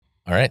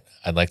All right.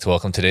 I'd like to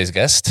welcome today's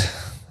guest,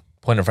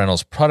 Point of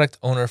Rental's product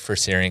owner for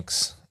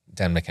Syrinx,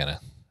 Dan McKenna.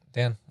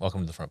 Dan,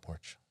 welcome to the front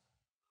porch.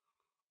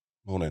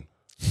 Morning.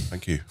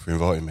 Thank you for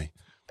inviting me.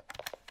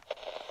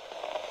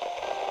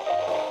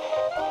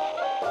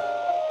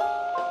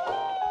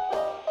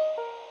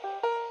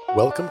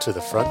 Welcome to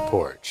the front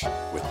porch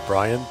with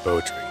Brian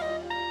Beaudry.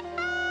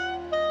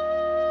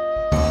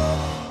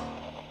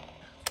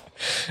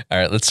 All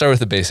right, let's start with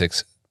the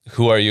basics.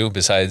 Who are you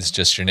besides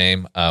just your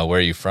name? Where are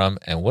you from?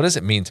 And what does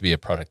it mean to be a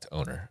product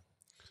owner?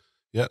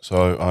 Yeah,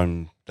 so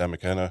I'm Dan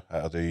McKenna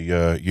out of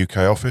the UK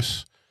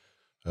office.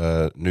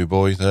 New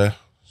boy there.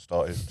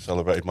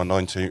 Celebrated my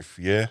 19th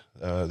year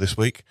this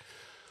week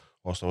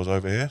whilst I was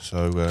over here.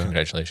 So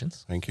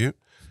Congratulations. Thank you.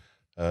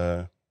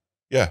 And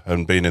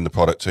been in the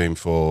product team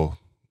for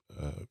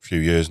a few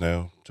years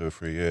now, 2 or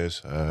 3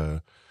 years.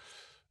 And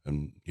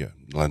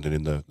landing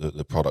in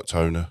the product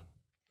owner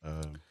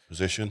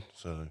position.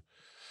 So,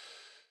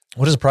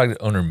 what does a product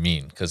owner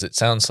mean? Because it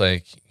sounds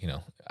like,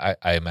 I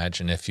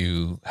imagine if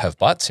you have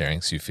bought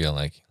Syrinx, you feel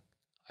like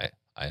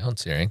I own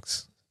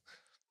Syrinx.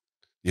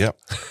 Yeah.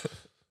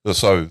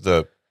 So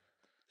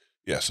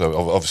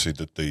obviously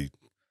the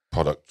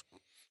product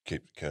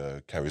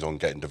carries on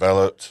getting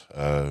developed.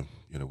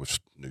 With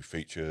new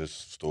features,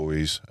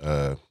 stories,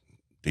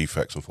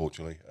 defects,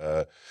 unfortunately.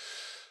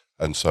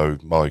 And so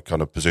my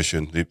kind of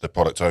position, the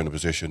product owner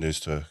position, is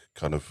to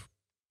kind of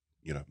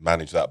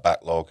manage that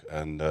backlog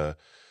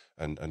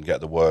and get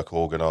the work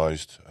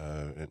organised,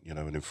 and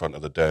in front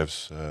of the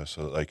devs,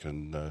 so that they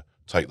can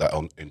take that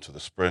on into the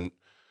sprint,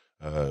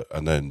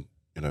 and then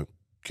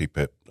keep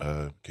it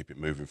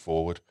moving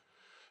forward.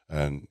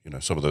 And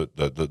some of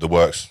the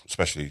works,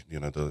 especially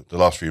the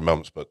last few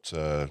months, but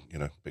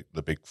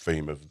the big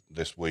theme of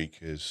this week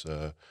is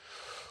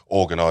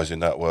organising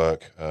that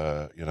work,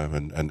 and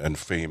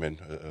theming,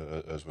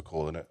 as we're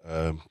calling it.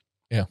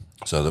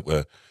 So that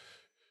we're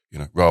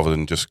rather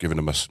than just giving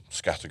them a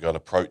scattergun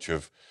approach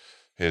of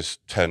here's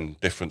 10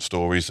 different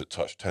stories that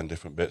touch 10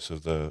 different bits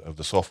of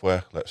the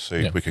software. Let's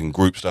see if we can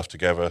group stuff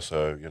together.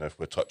 So, if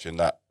we're touching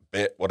that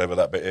bit, whatever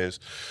that bit is,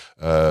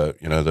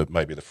 that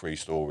maybe the 3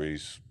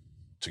 stories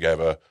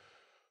together,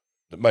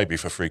 that maybe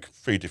for three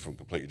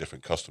completely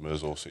different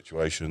customers or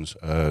situations,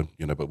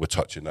 but we're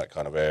touching that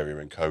kind of area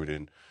and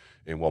coding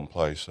in one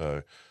place.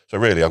 So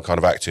really I'm kind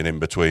of acting in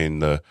between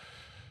the,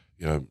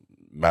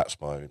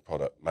 Matt's my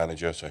product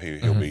manager, so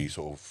he'll be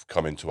sort of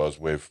coming to us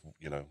with,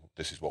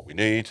 this is what we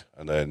need,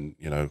 and then,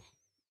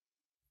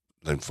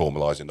 then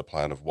formalising the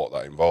plan of what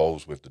that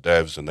involves with the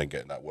devs, and then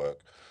getting that work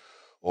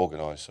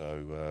organised.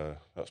 So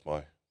that's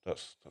kind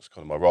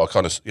of my role.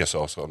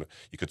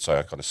 You could say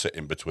I kind of sit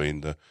in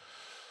between the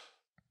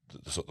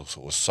sort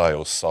of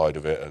sales side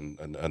of it and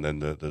then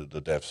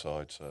the dev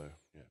side. So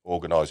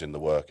organising the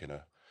work in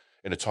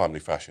a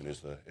timely fashion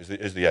is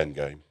the end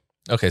game.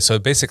 Okay, so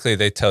basically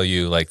they tell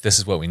you, like, this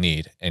is what we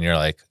need, and you're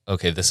like,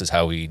 okay, this is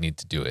how we need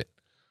to do it.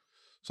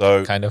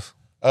 So kind of,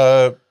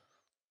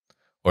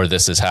 or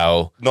this is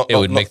how it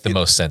would make the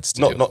most sense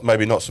to do.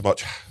 Not so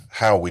much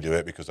how we do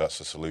it, because that's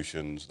the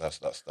solutions.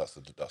 That's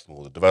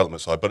more the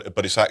development side.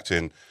 But it's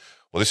acting.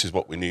 Well, this is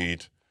what we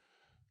need.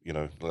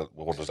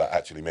 What does that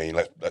actually mean?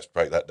 Let's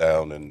break that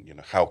down,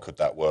 and how could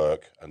that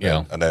work? And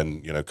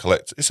then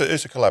collect.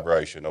 It's a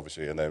collaboration,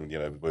 obviously, and then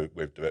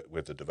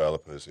with the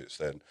developers, it's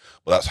then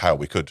that's how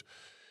we could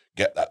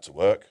get that to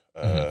work,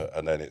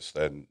 and then it's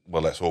then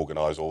let's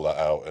organise all that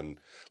out and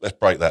let's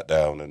break that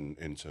down and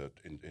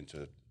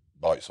into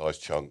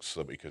bite-sized chunks so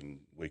that we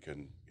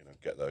can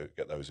get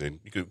those in,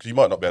 because you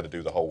might not be able to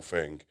do the whole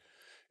thing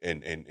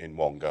in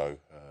one go.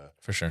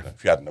 For sure.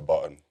 If you're adding a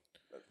button.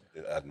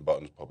 Adding the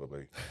buttons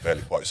probably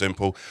fairly quite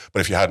simple, but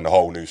if you're adding a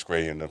whole new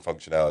screen and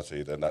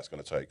functionality, then that's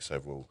going to take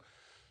several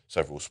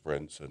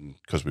sprints. And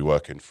because we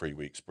work in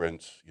 3-week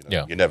sprints,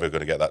 you're never going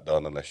to get that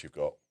done unless you've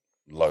got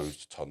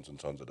tons and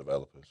tons of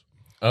developers.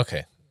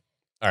 Okay,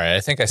 all right.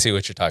 I think I see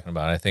what you're talking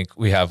about. I think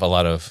we have a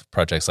lot of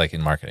projects like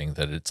in marketing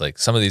that it's like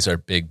some of these are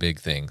big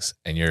things,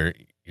 and you're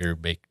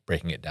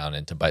breaking it down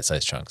into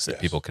bite-sized chunks that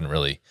people can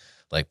really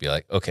be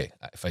like, okay,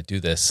 if I do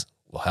this,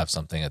 we'll have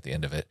something at the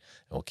end of it,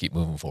 and we'll keep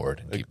moving forward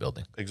and keep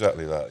building.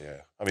 Exactly that,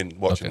 yeah. I mean,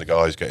 watching the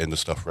guys getting the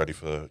stuff ready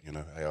for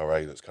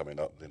ARA that's coming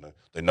up,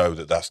 they know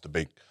that that's the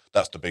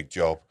big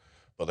job,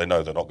 but they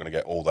know they're not going to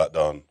get all that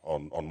done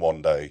on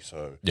one day.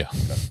 So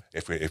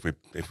if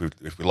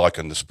we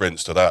liken the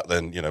sprints to that,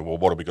 then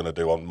what are we going to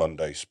do on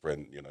Monday's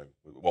sprint?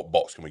 What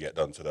box can we get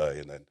done today,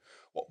 and then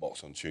what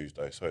box on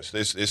Tuesday? So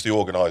it's the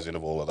organising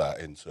of all of that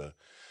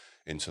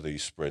into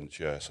these sprints,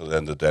 so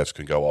then the devs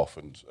can go off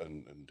and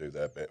do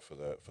their bit for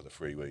the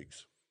 3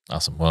 weeks.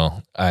 Awesome.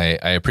 Well, I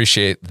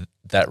appreciate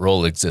that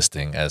role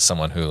existing as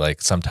someone who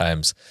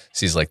sometimes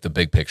sees the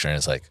big picture and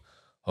is like,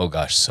 oh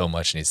gosh, so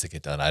much needs to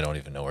get done. I don't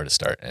even know where to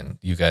start. And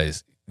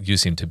you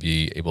seem to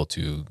be able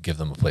to give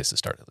them a place to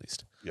start at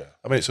least. Yeah.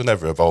 I mean, it's an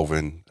ever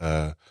evolving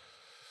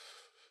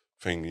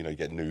thing, you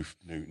get new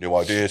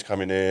ideas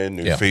coming in,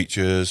 new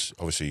features.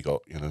 Obviously you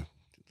got,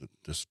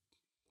 just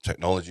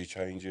technology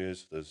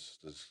changes. There's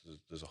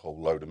a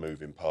whole load of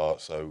moving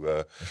parts.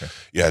 So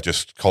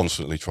just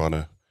constantly trying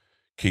to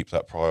keep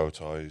that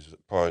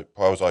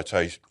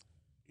prioritization.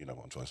 You know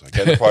what I'm trying to say.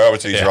 Get the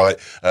priorities right,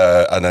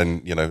 and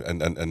then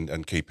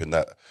and keeping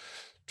that.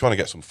 Trying to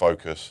get some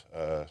focus.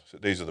 So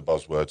these are the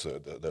buzzwords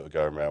that are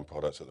going around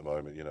products at the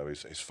moment. You know,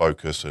 is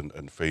focus and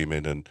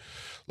theming, and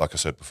like I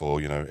said before,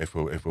 you know, if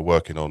we're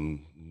working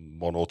on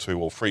 1 or 2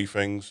 or 3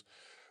 things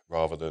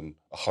rather than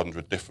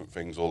 100 different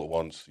things all at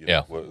once,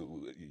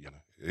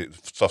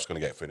 stuff's going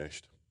to get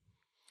finished.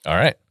 All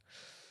right.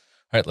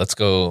 Let's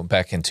go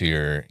back into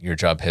your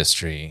job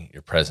history,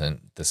 your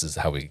present. This is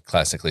how we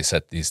classically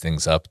set these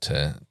things up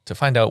to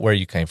find out where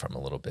you came from a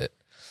little bit.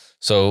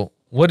 So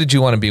what did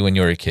you want to be when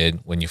you were a kid,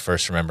 when you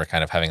first remember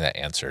kind of having that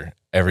answer?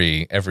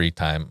 Every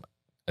time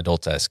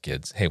adults ask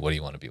kids, hey, what do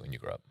you want to be when you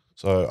grow up?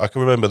 So I can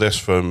remember this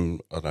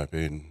from, I don't know,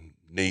 being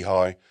knee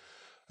high.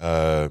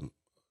 I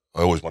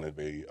always wanted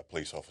to be a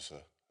police officer.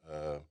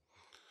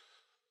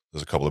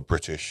 There's a couple of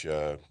British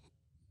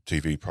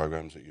TV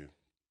programs that you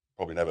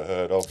probably never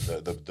heard of,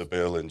 the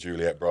Bill and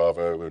Juliet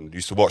Bravo, and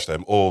used to watch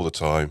them all the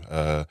time.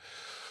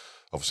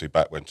 Obviously,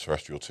 back when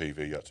terrestrial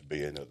TV, you had to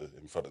be in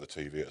front of the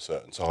TV at a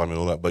certain time and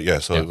all that. But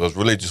I was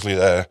religiously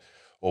there,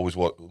 always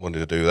wanted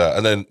to do that.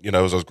 And then, you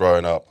know, as I was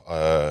growing up,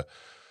 I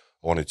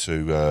wanted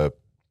to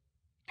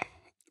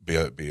be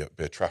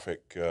a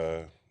traffic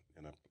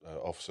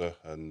officer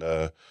and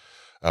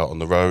out on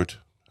the road.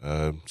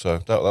 So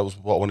that was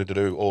what I wanted to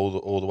do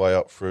all the way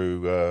up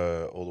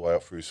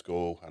through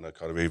school, and I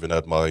kind of even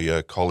had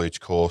my college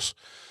course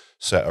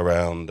set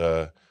around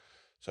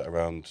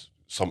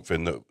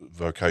something that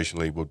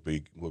vocationally would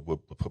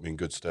put me in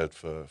good stead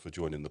for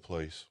joining the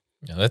police.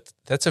 Yeah,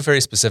 that's a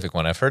very specific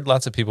one. I've heard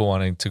lots of people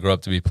wanting to grow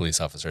up to be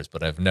police officers,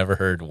 but I've never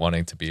heard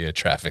wanting to be a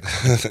traffic.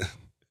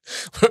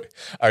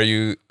 Were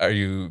you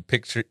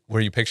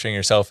picturing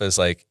yourself as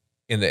like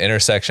in the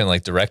intersection,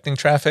 like directing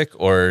traffic,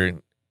 or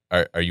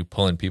are you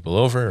pulling people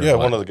over? Yeah,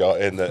 one of the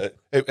guys in the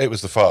it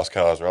was the fast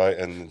cars, right?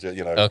 And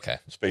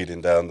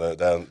speeding down the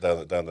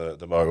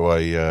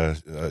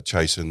motorway,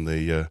 chasing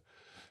the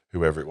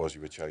whoever it was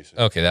you were chasing.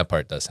 Okay, that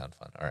part does sound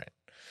fun. All right,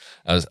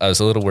 I was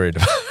a little worried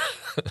about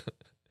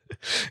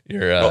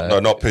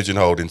your not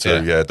pigeonholed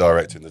into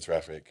directing the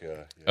traffic.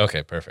 Yeah.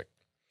 Okay, perfect.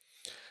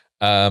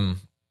 I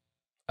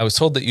was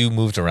told that you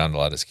moved around a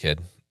lot as a kid,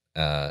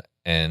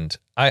 and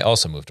I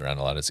also moved around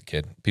a lot as a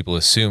kid. People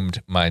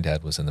assumed my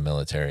dad was in the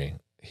military.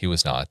 He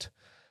was not,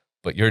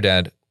 but your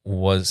dad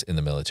was in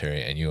the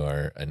military, and you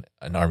are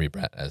an Army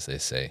brat, as they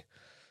say.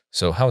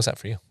 So how was that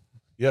for you?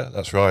 Yeah,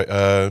 that's right.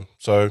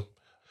 So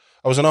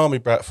I was an Army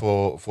brat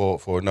for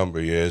a number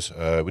of years.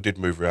 We did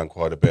move around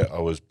quite a bit. I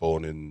was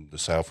born in the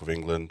south of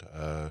England,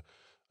 and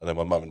then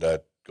my mum and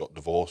dad got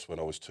divorced when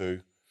I was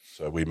 2.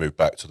 So we moved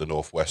back to the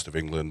northwest of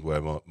England,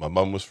 where my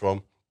mum was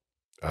from.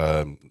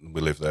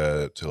 We lived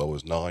there till I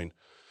was 9.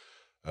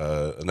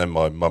 And then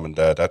my mum and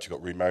dad actually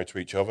got remarried to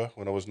each other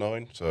when I was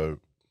 9. So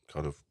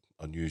kind of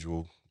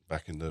unusual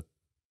back in the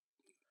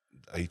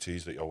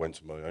 80s that I went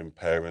to my own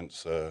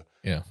parents'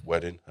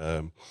 wedding.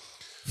 And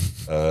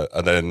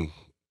then,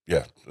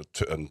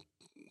 and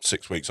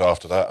 6 weeks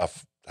after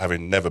that,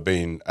 having never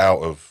been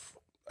out of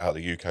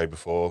the UK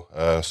before,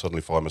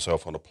 suddenly find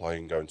myself on a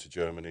plane going to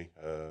Germany,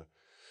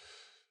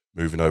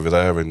 moving over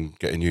there and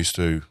getting used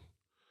to,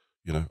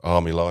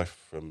 army life,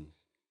 from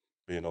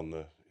being on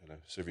the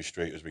Civvy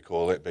Street, as we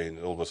call it,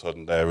 being all of a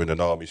sudden there in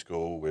an army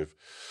school with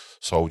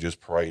soldiers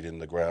parading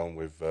the ground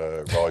with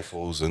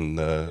rifles and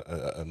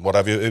what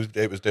have you.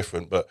 It was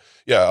different, but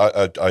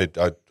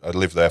I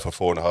lived there for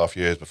 4.5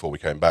 years before we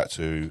came back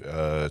to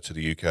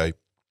the UK,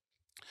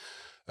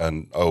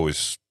 and I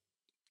always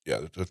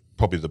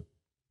probably the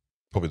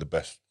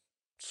best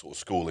sort of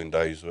schooling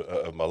days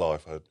of my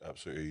life. I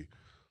absolutely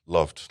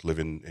loved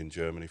living in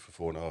Germany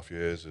for 4.5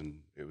 years, and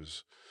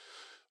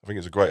I think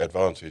it's a great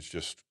advantage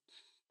just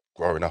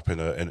growing up in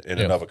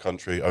another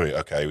country. I mean,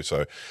 okay,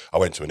 so I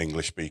went to an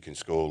English-speaking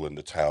school, and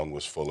the town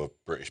was full of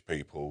British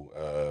people,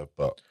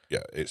 but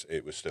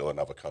it was still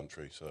another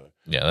country. So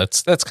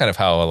that's kind of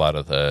how a lot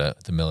of the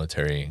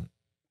military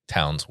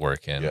towns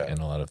work in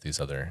a lot of these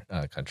other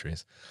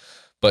countries.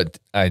 But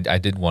I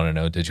did want to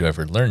know, did you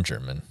ever learn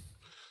German?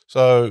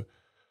 So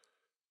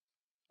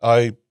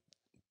I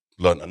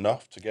learned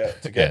enough to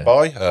get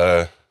by.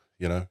 I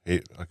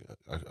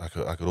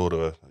could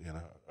order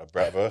a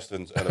bratwurst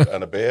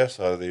and a beer,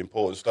 so the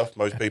important stuff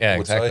most people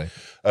would say.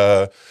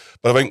 But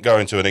I think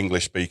going to an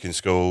English-speaking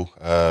school,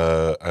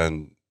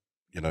 and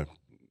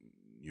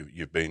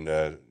you've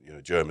been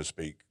German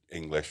speak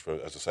English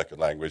as a second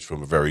language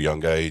from a very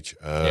young age,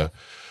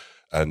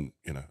 and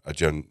I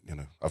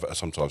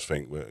sometimes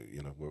think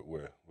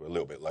we're a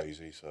little bit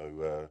lazy.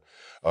 So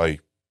I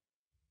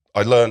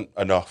learned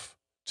enough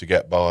to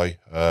get by.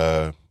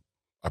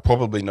 I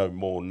probably know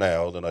more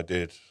now than I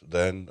did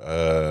then.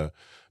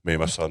 Me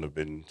and my son have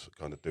been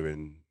kind of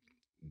doing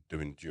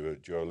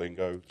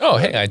Duolingo. Oh,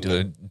 hey, I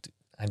do.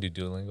 I do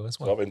Duolingo as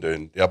well. So I've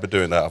been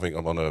doing that. I think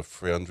I'm on a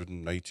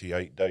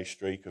 388-day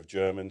streak of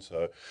German.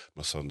 So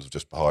my son's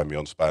just behind me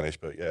on Spanish.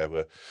 But yeah,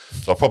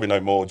 so I probably know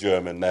more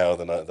German now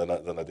than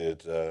I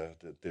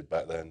did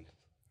back then.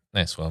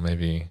 Nice. Well,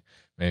 maybe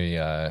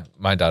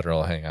my daughter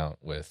will hang out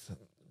with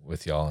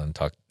y'all and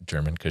talk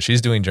German because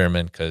she's doing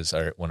German because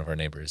one of our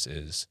neighbors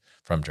is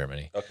from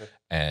Germany. Okay.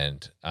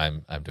 And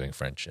I'm doing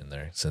French in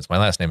there. Since my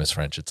last name is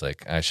French, it's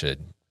like I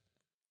should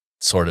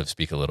sort of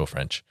speak a little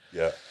French.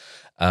 Yeah.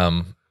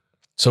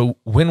 So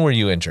when were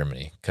you in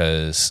Germany?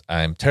 Because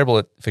I'm terrible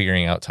at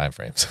figuring out time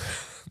frames.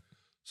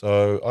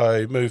 So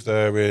I moved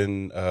there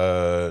in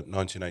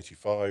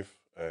 1985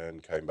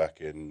 and came back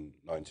in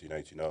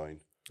 1989.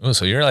 Oh,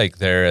 so you're like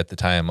there at the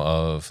time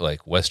of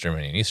like West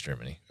Germany and East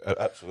Germany.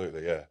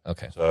 Absolutely, yeah.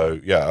 Okay. So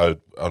yeah,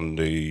 on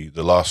the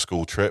last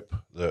school trip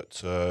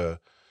that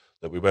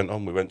we went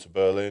on, we went to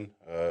Berlin.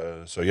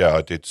 So yeah,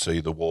 I did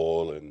see the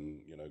wall and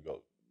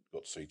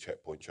got to see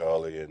Checkpoint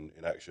Charlie in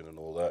action and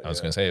all that. I was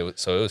going to say,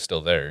 so it was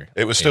still there.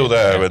 It was still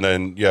there, and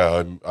then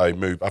I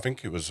moved. I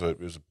think it was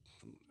 5-6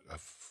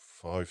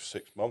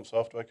 months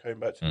after I came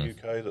back to the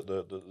UK that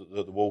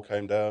the wall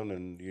came down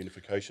and the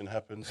unification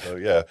happened. So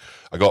yeah,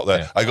 I got there.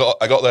 Yeah.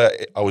 I got there.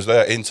 I was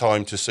there in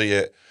time to see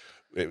it.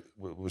 It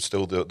was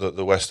still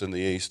the West and the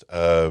East,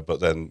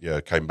 but then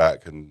came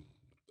back and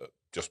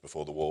just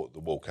before the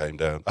wall came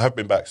down. I have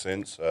been back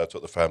since.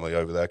 Took the family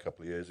over there a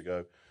couple of years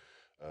ago.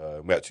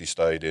 We actually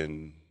stayed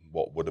in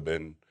what would have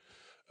been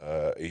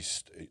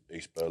East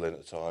Berlin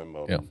at the time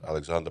on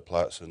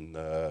Alexanderplatz,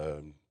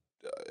 and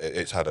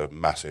it's had a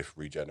massive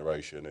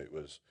regeneration. It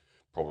would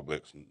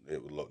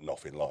look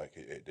nothing like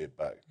it did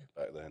back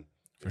then.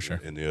 For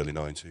sure. In the early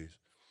 90s.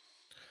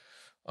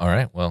 All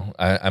right. Well,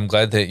 I'm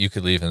glad that you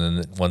could leave, and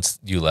then once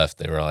you left,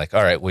 they were like,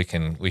 "All right, we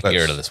can get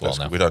rid of this wall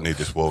now. We don't need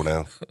this wall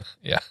now."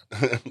 Yeah.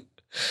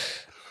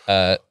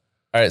 All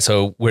right.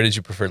 So, where did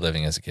you prefer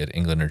living as a kid,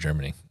 England or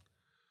Germany?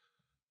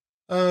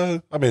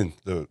 I mean,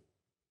 they're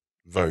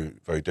very,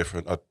 very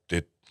different. I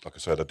did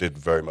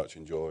very much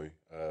enjoy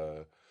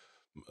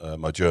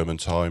my German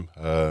time.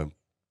 And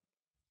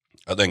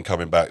then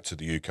coming back to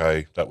the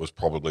UK, that was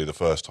probably the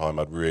first time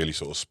I'd really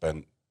sort of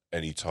spent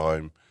any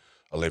time.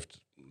 I lived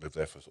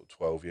there for sort of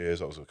 12 years.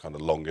 That was the kind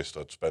of longest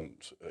I'd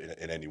spent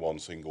in any one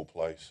single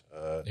place.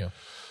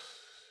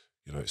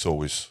 It's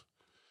always,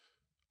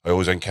 I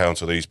always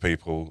encounter these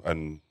people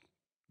and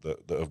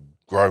that have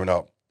grown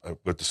up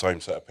with the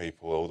same set of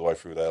people all the way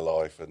through their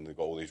life, and they've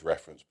got all these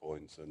reference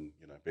points. And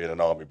being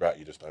an army brat,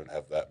 you just don't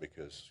have that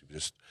because you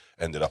just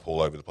ended up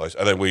all over the place.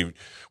 And then we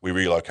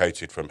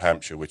relocated from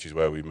Hampshire, which is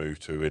where we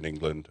moved to in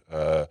England,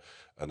 and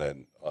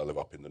then I live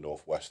up in the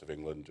northwest of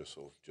England,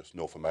 just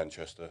north of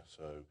Manchester.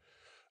 So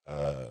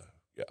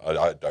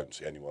I don't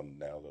see anyone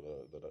now that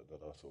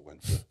I sort of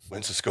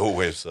went to school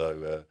with.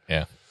 So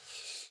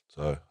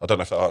So I don't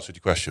know if that answered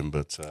your question,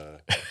 but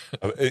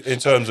in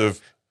terms of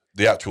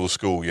the actual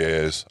school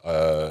years,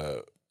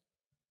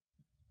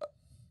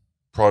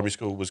 primary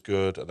school was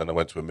good, and then I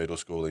went to a middle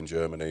school in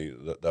Germany.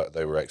 That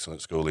they were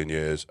excellent schooling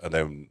years, and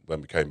then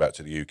when we came back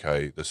to the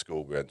UK, the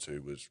school we went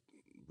to was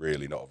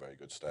really not a very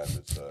good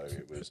standard. So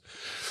it was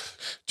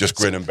just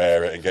grin and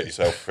bear it and get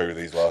yourself through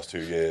these last 2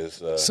 years.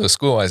 So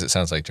school-wise, it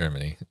sounds like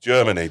Germany.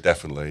 Germany,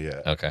 definitely,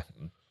 yeah. Okay.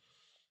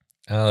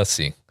 Let's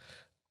see.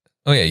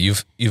 Oh yeah,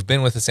 you've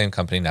been with the same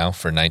company now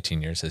for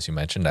 19 years, as you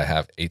mentioned. I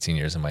have 18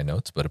 years in my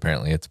notes, but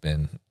apparently it's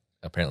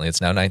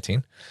now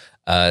 19.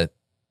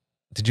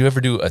 Did you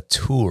ever do a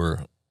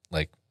tour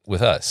like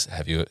with us?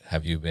 Have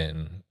you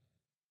been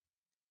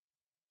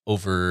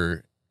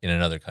over in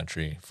another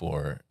country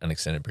for an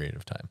extended period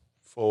of time?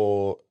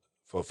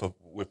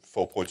 With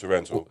 4 points of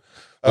rental,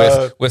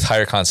 with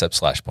higher concept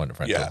 / point of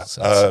rental.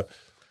 Yeah.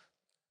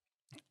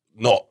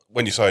 Not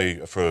when you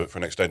say for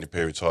an extended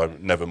period of time,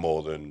 never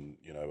more than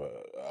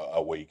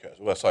a week.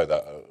 Well, I say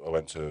that I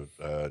went to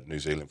New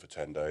Zealand for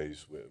 10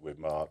 days with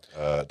Mark.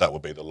 That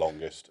would be the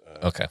longest.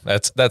 Okay,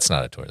 that's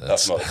not a tour.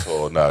 That's not a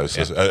tour. No, it's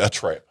a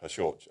trip, a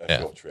short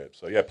trip.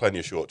 So yeah, plenty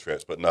of short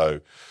trips, but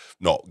no,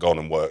 not gone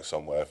and worked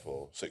somewhere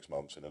for 6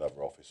 months in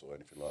another office or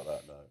anything like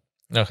that.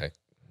 No. Okay,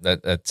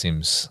 that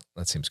seems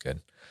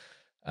good.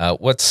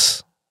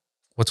 What's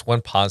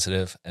one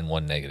positive and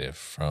one negative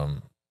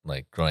from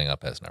like growing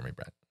up as an Army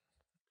brat?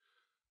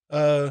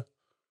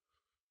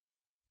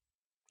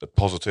 The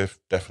positive,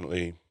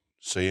 definitely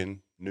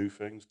seeing new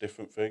things,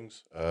 different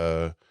things.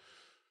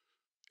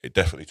 It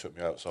definitely took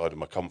me outside of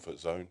my comfort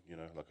zone.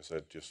 Like I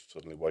said, just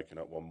suddenly waking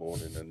up one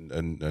morning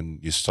and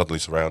you're suddenly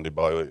surrounded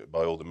by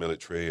all the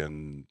military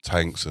and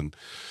tanks and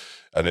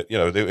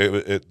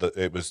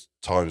it was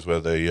times where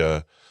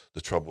the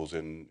troubles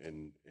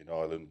in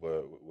Ireland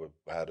were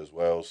bad as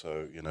well.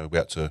 So we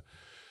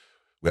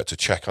had to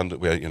check under.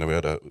 We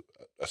had a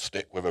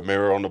stick with a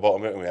mirror on the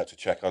bottom of it, and we had to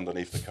check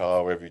underneath the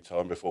car every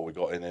time before we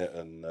got in it,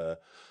 and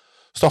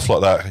stuff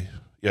like that.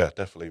 Yeah,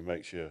 definitely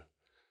makes you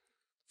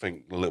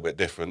think a little bit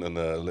different and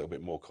a little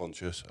bit more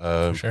conscious.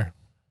 For sure.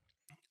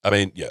 I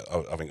mean, yeah,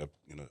 I think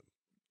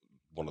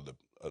one of the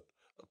I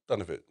don't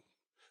know if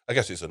I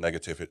guess it's a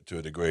negative to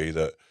a degree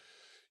that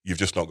you've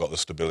just not got the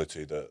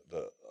stability that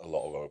a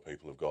lot of other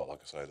people have got.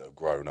 Like I say, that have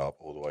grown up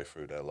all the way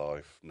through their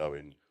life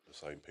knowing the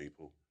same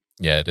people.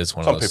 Yeah, it is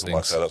one Some of those people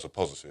might things. say that's a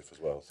positive as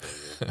well.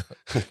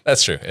 So,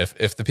 That's true.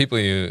 If the people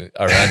you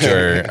are around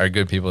you are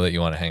good people that you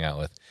want to hang out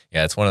with,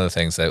 yeah, it's one of the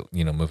things that,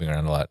 moving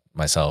around a lot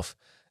myself,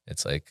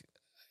 it's like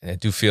I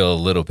do feel a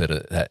little bit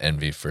of that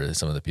envy for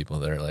some of the people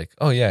that are like,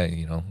 oh yeah,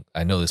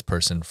 I know this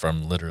person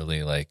from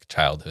literally like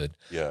childhood,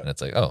 yeah. and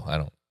it's like, oh, I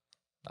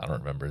don't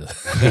remember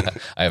that.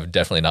 I have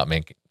definitely not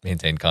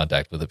maintained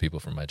contact with the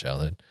people from my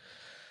childhood.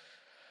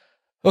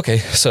 Okay,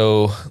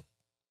 so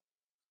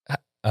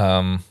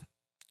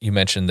you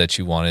mentioned that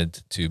you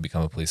wanted to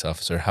become a police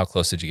officer. How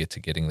close did you get to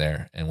getting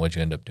there, and what did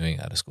you end up doing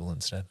out of school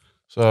instead?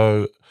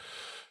 So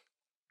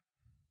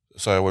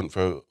I went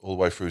all the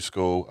way through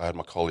school. I had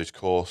my college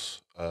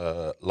course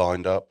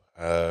lined up,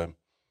 and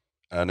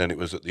then it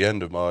was at the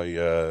end of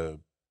my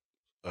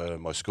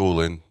my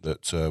schooling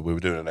that we were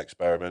doing an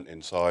experiment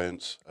in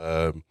science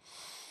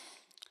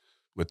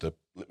with the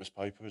litmus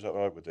paper. Is that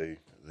right? With the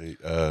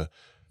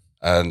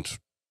and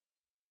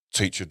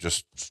teacher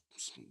just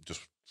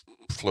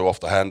flew off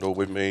the handle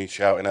with me,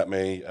 shouting at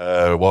me,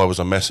 why was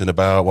I messing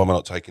about? Why am I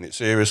not taking it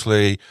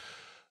seriously?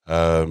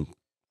 And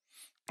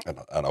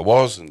I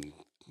was, and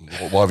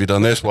why have you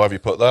done this? Why have you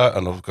put that?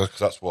 And because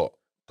that's what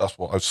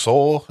I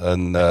saw.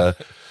 And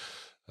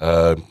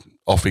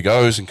off he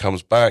goes and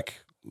comes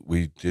back.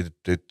 We did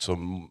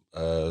some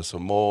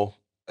more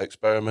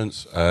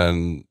experiments,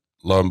 and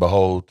lo and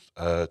behold,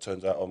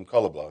 turns out I'm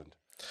colorblind.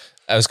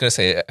 I was going to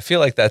say, I feel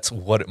like that's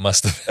what it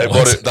must have been.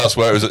 That's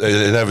where it was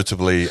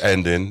inevitably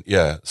ending.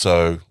 Yeah.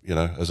 So,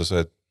 as I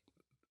said,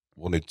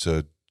 wanted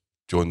to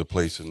join the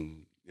police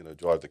and,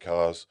 drive the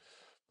cars.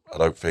 I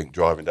don't think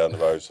driving down the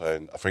road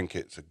saying, I think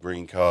it's a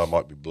green car,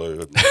 might be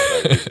blue,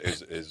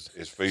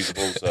 is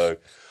feasible. So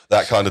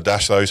that kind of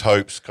dashed those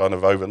hopes kind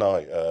of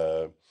overnight.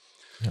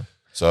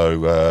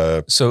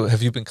 So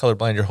have you been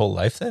colorblind your whole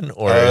life then,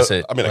 or is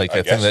it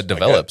a thing that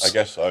develops? I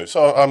guess so.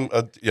 So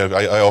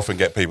I often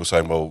get people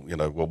saying, well,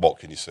 what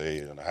can you see,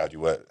 and how do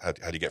you work? How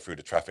do you get through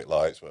the traffic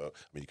lights? Well,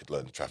 you could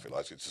learn the traffic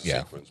lights; it's a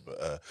sequence,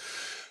 but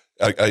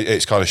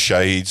it's kind of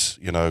shades.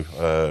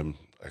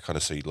 I kind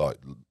of see like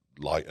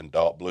light and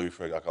dark blue.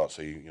 I can't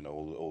see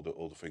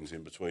all the things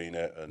in between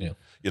it, and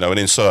and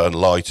in certain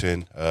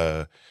lighting,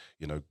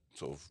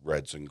 sort of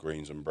reds and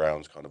greens and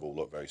browns kind of all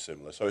look very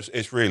similar. So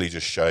it's really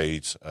just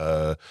shades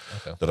that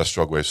I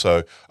struggle with.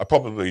 So I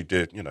probably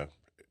didn't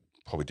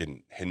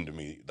hinder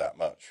me that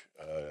much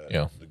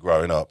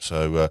growing up.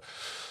 So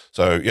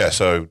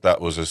that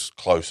was as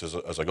close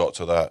as I got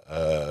to that.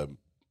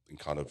 And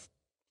kind of,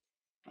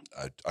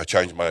 I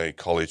changed my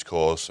college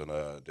course and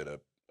did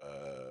it's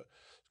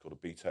called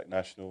a BTEC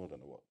National. I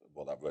don't know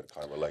what that word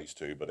kind of relates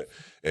to, but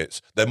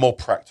they're more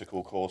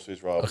practical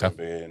courses rather than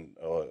being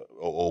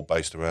all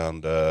based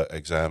around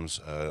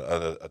exams.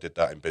 I did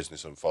that in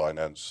business and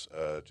finance,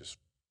 just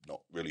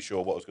not really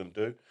sure what I was going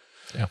to do.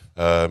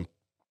 Yeah.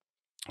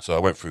 So I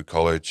went through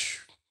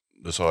college,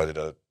 decided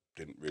I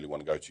didn't really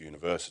want to go to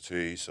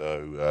university,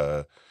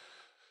 so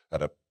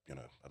had a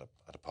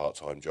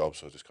part-time job,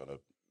 so I just kind of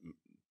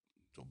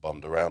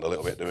bummed around a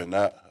little bit doing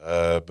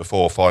that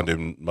before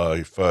finding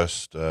my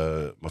first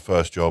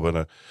job, and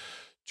I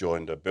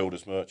joined a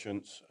builders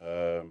merchants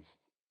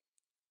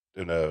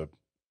in they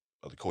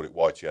called it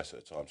YTS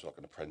at the time, so like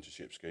an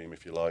apprenticeship scheme,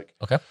 if you like.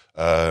 Okay.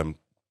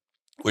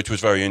 Which was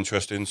very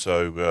interesting.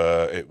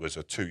 So it was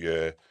a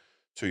two-year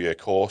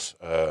course.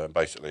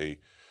 Basically,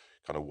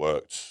 kind of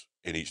worked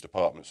in each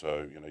department.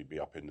 So you'd be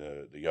up in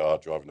the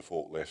yard driving the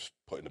forklifts,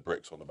 putting the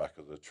bricks on the back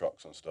of the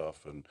trucks and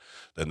stuff, and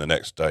then the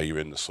next day you're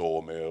in the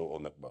sawmill,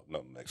 or not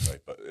the next day,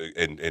 but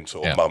in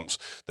sort of months.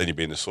 Then you'd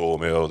be in the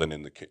sawmill, then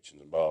in the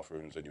kitchens and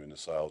bathrooms, then you're in the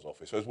sales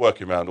office. So I was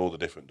working around all the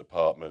different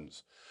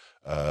departments.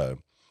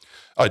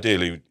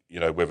 Ideally,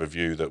 with a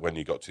view that when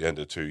you got to the end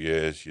of 2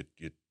 years, you'd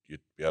be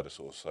able to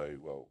sort of say,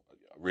 well,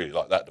 I really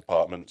like that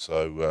department,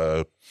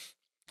 so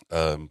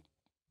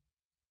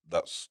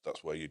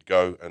that's where you'd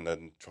go, and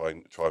then try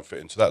and fit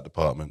into that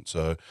department.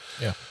 So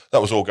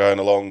that was all going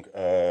along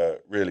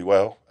really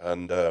well,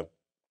 and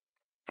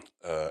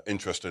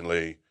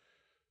interestingly,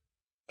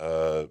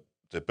 the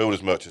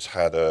builders merchants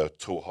had a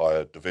tool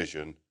hire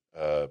division,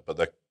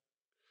 but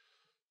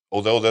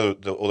although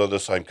they're the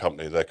same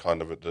company, they're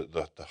kind of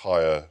the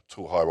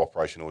tool hire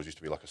operation always used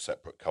to be like a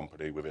separate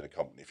company within a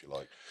company, if you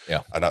like.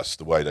 Yeah. And that's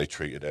the way they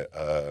treated it.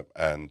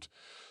 And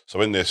so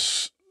in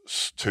this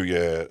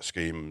 2-year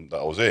scheme that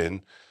I was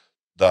in,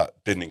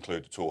 that didn't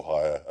include the tool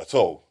hire at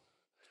all.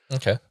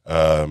 Okay.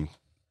 I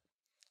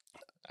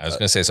was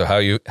going to say, so how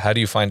do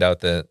you find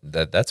out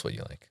that that's what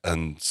you like?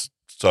 And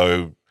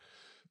so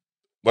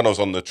when I was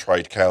on the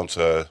trade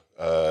counter,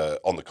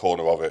 on the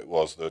corner of it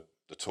was the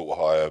tool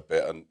hire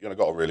bit, and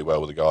got on really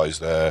well with the guys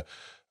there.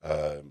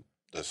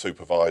 The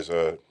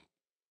supervisor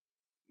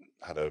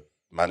had a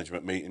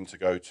management meeting to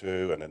go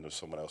to, and then there's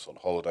someone else on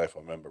holiday, if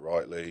I remember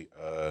rightly.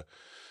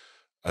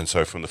 And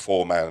so from the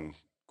 4-man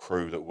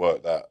crew that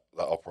worked that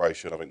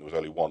operation, I think there was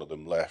only one of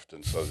them left,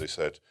 and so they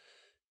said,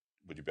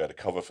 would you be able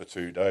to cover for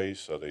 2 days?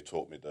 So they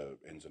taught me the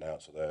ins and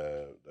outs of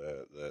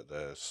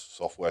their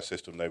software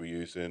system they were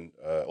using,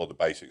 or the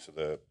basics of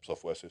the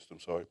software system.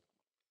 Sorry,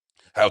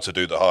 how to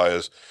do the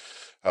hires,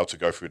 how to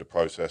go through the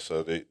process.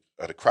 So they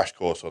had a crash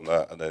course on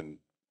that, and then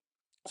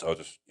so I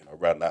just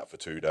ran that for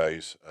 2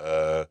 days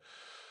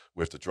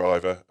with the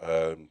driver,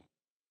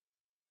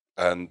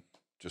 and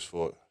just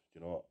thought,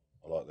 you know what,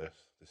 I like this.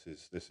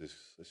 This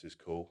is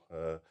cool.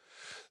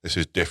 This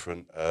is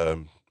different,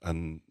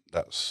 and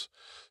that's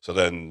so.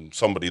 Then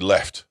somebody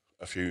left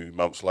a few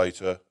months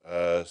later,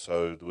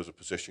 so there was a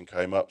position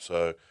came up.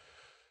 So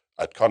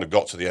I'd kind of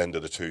got to the end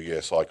of the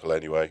 2-year cycle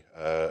anyway,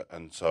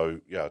 and so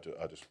I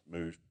just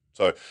moved.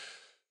 So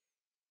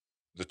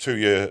the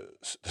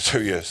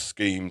 2-year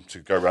scheme to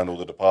go around all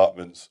the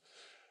departments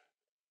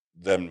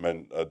then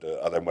meant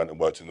I then went and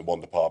worked in the one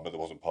department that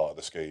wasn't part of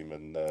the scheme,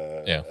 and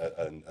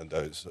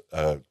those.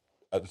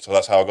 And so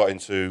that's how I got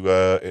into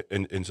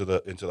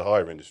the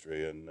hire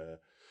industry, and I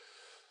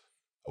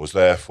was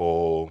there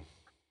for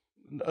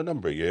a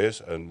number of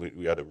years, and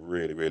we had a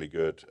really, really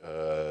good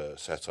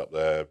setup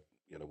there.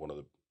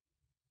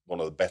 One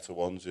of the better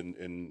ones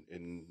in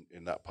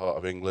that part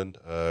of England.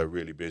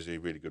 Really busy,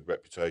 really good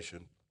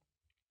reputation.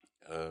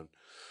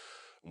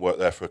 Worked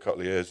there for a couple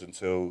of years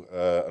until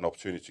an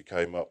opportunity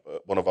came up.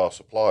 One of our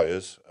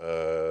suppliers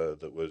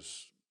that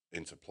was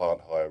into plant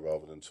hire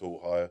rather than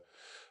tool hire.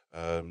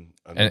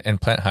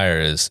 And plant hire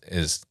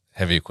is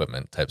heavy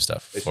equipment type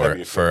stuff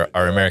for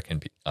our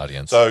American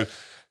audience. So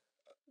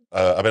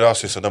I've been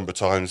asked this a number of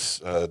times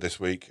this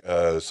week.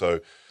 So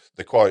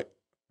they're quite.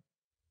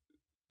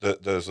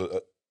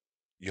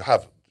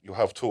 You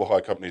have tool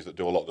hire companies that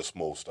do a lot of the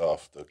small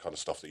stuff, the kind of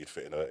stuff that you'd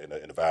fit in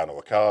a van or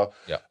a car.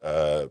 Yeah.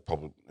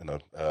 Probably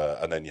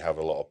and then you have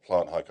a lot of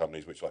plant hire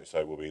companies, which, like you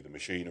say, will be the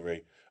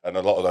machinery, and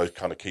a lot of those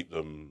kind of keep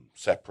them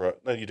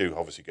separate. Then you do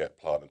obviously get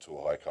plant and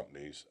tool hire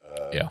companies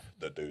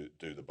that do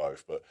the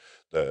both, but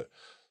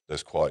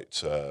there's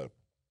quite a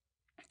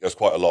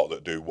lot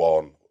that do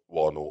one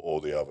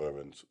or the other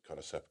and kind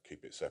of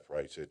keep it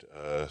separated.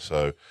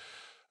 So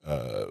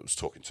I was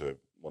talking to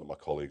one of my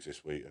colleagues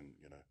this week, and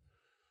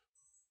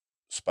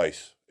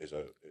space is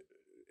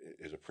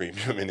a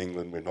premium in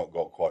England. We've not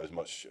got quite as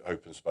much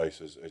open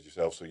space as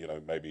yourself. So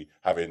maybe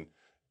having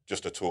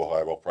just a tool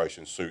hire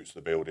operation suits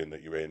the building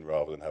that you're in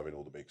rather than having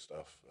all the big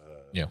stuff.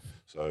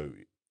 So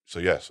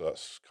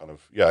that's kind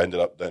of I ended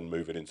up then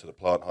moving into the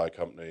plant hire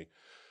company,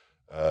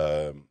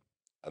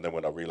 and then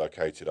when I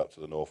relocated up to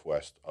the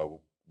northwest, I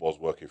was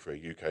working for a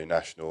UK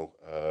national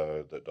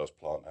that does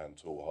plant and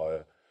tool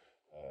hire.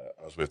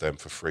 I was with them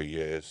for 3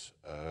 years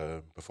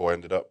before I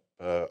ended up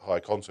Hire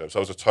Concept. So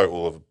I was a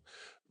total of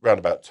around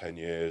about 10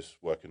 years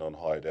working on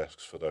hire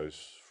desks for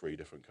those 3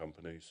 different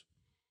companies.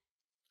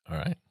 All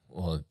right.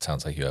 Well, it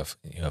sounds like you have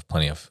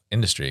plenty of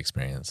industry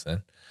experience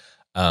then.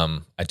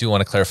 I do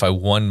want to clarify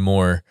one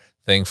more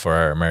thing for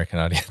our American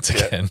audience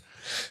again.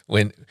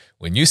 Yeah.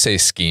 When you say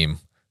scheme,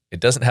 it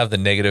doesn't have the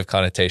negative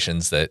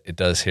connotations that it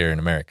does here in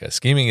America.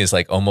 Scheming is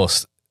like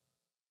almost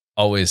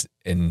always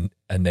in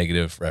a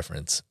negative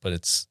reference, but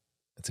it's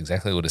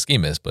exactly what a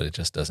scheme is, but it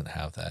just doesn't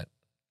have that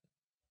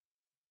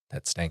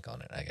stank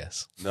on it, I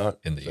guess. No,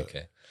 in the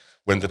UK.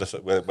 When is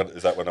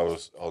that? When I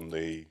was on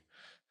the.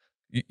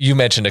 You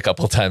mentioned a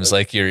couple of times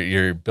like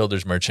your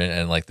builder's merchant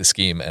and like the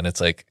scheme, and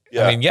it's like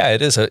I mean,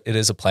 it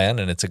is a plan,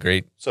 and it's a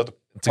great it's a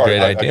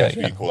great idea. I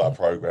guess you call that a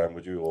program,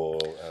 would you, or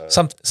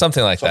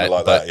something like that?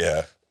 But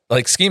yeah.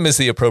 Like scheme is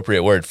the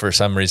appropriate word. For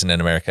some reason in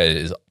America, it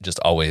is just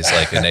always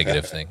like a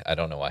negative thing. I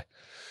don't know why.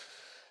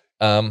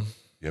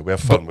 We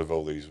have fun with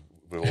all these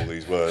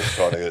words,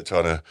 trying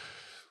to.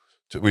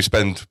 We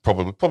spend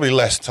probably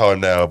less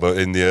time now, but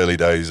in the early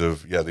days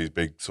of these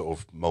big sort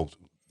of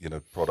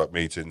product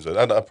meetings and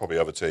probably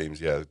other teams,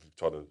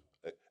 trying to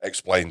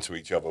explain to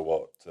each other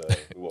what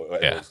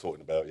everyone's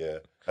talking about.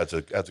 Adds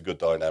a good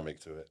dynamic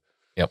to it.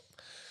 Yep.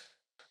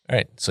 All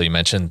right. So you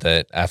mentioned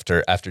that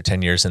after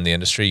 10 years in the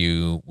industry,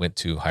 you went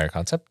to Hire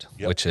Concept,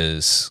 which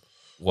is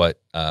what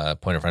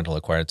Point of Rental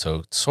acquired.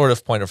 So sort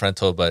of Point of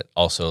Rental, but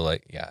also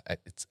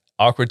it's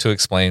awkward to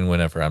explain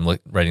whenever I'm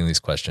writing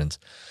these questions.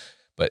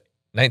 But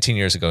 19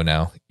 years ago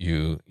now,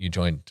 you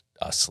joined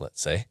us,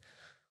 let's say.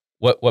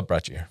 What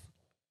brought you here?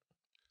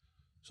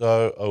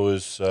 So I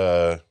was,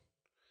 I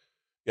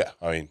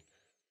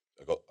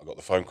got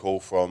the phone call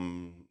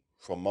from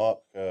Mark,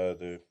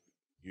 the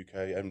UK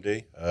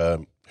MD,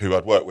 who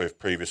I'd worked with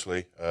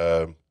previously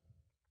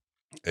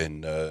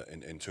in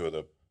 2 of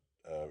the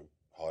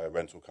hire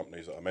rental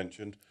companies that I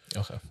mentioned.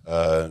 Okay.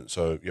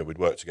 So we'd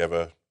worked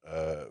together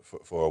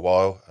for a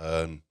while,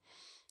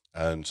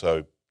 and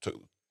so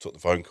took the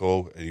phone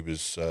call. He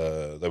was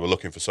they were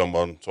looking for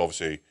someone. So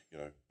obviously,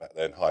 back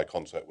then Hire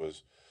Concept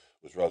was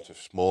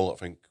relatively small. I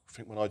think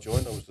when I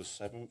joined, I was the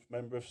 7th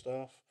member of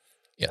staff.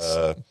 Yes.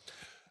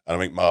 And I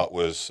think Mark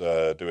was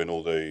doing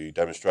all the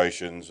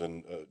demonstrations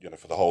and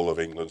for the whole of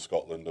England,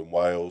 Scotland, and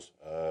Wales,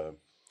 and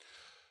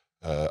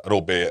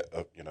albeit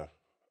a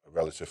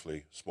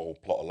relatively small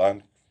plot of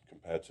land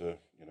compared to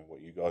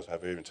what you guys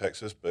have here in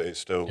Texas, but it's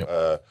still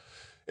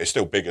it's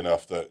still big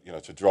enough that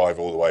to drive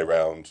all the way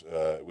around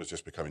it was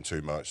just becoming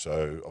too much.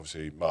 So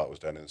obviously Mark was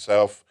down in the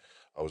south,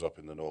 I was up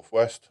in the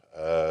northwest.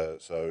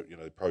 So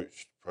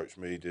approached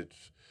me.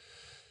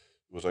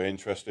 Was I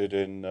interested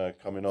in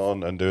coming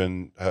on and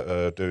doing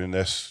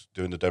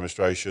the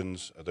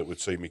demonstrations that would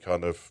see me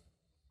kind of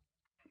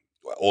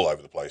all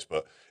over the place,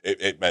 but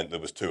it meant there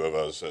was two of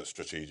us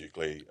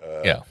strategically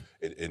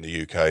in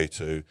the UK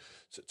to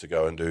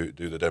go and do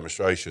the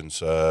demonstrations.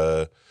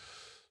 So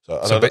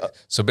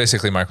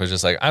basically, Mark was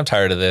just like, I'm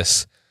tired of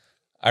this.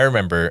 I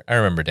remember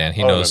Dan.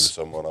 He knows.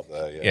 I remember someone up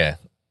there. Yeah.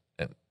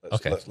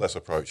 Let's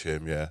approach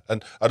him. Yeah,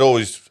 and I'd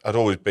always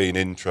been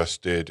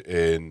interested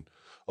in,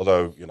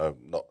 although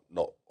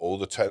not all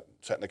the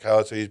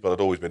technicalities, but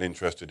I'd always been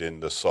interested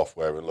in the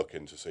software and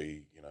looking to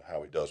see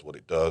how it does what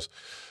it does.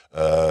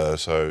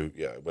 So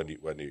yeah, when you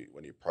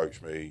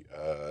approached me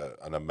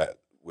and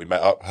we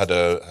met up, had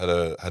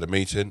a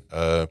meeting.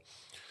 I'll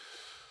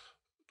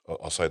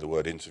say the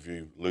word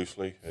interview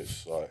loosely.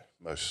 It's like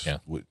most,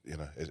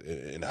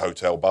 in a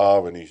hotel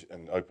bar,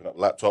 and opened up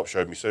laptop,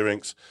 showed me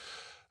Syrinx,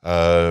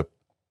 and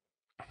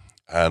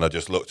I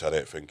just looked at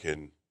it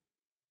thinking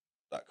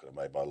that could have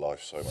made my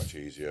life so much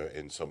easier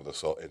in some of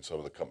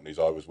the companies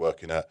I was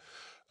working at.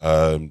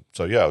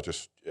 So yeah, I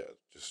just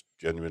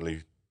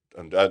genuinely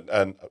and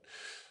I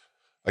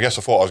guess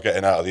I thought I was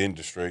getting out of the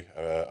industry.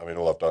 I mean,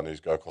 all I've done is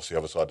go across the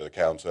other side of the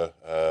counter,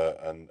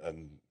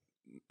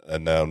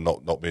 and now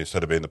not being,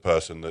 instead of being the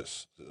person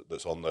that's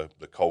on the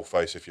coal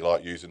face, if you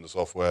like, using the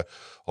software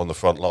on the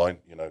front line,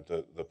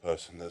 the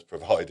person that's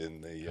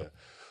providing the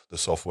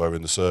software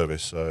in the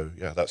service. So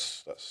yeah,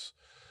 that's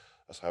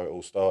how it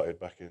all started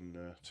back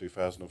in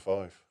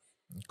 2005.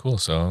 Cool.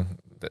 So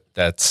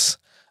that's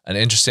an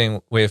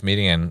interesting way of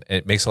meeting, and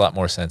it makes a lot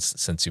more sense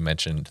since you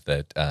mentioned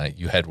that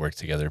you had worked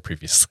together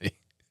previously.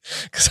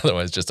 Because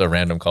otherwise, just a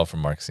random call from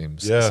Mark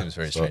seems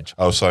very strange.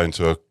 I was saying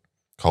to a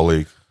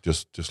colleague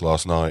just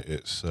last night,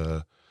 it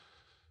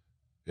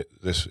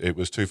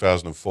was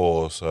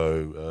 2004.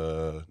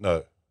 So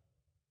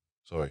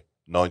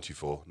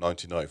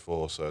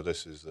 1994. So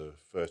this is the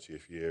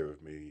 30th year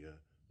of me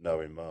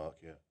knowing Mark.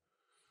 Yeah,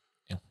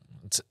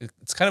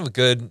 it's kind of a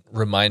good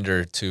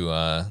reminder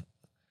to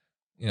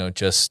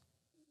just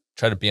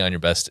try to be on your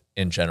best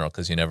in general,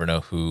 because you never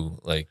know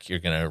who you're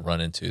gonna run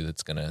into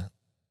that's gonna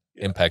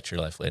impact your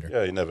life later.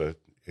 Yeah, you never,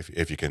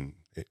 if you can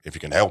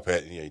help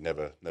it, you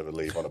never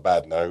leave on a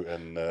bad note,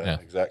 and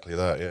exactly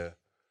that. Yeah.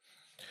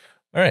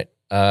 All right,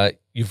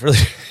 you've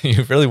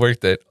really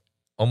worked at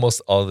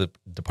almost all the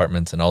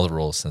departments and all the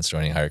roles since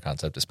joining Higher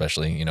Concept.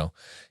 Especially,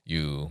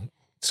 you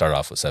start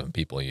off with 7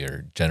 people.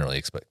 You're generally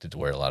expected to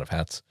wear a lot of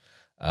hats.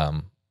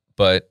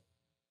 But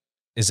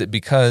is it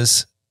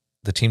because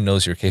the team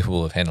knows you're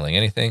capable of handling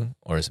anything,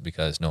 or is it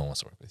because no one wants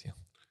to work with you?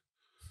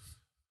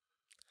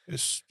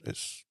 It's.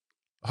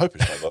 I hope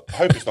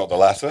it's not the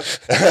latter.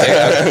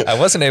 I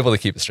wasn't able to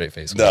keep a straight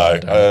face.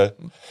 No.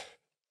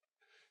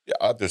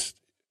 I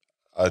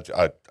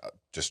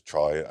just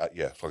try. Like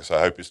I say,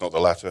 I hope it's not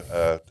the latter.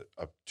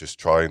 I just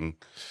try and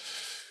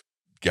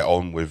get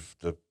on with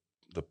the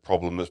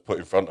problem that's put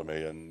in front of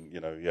me. And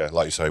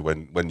like you say,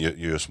 when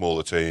you're a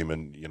smaller team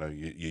and you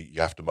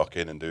have to muck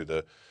in and do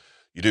the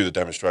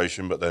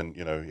demonstration, but then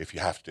if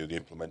you have to do the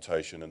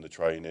implementation and the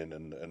training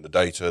and the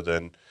data,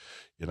 then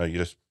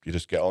you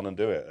just get on and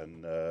do it,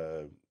 and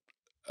and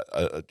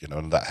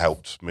that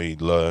helped me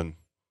learn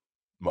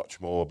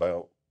much more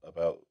about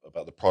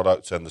the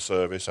products and the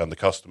service and the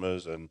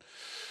customers, and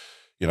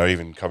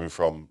even coming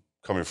from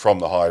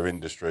the higher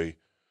industry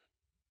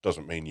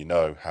doesn't mean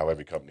how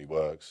every company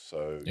works.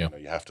 So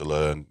you have to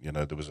learn.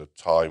 There was a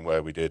time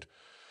where we did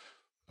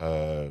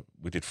 4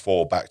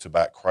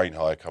 back-to-back crane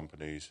hire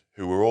companies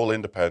who were all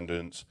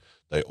independents.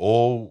 They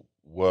all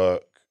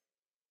work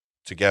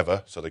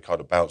together, so they kind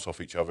of bounce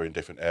off each other in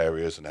different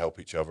areas and help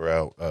each other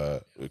out,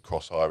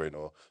 cross hiring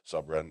or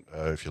sub rent,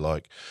 if you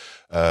like.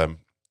 And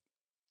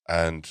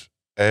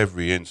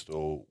every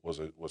install was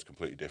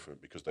completely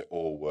different because they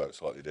all work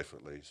slightly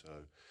differently.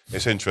 So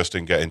it's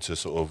interesting getting to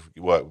sort of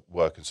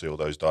work and see all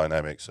those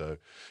dynamics. So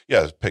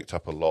yeah, it's picked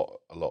up a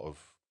lot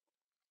of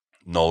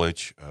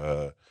knowledge,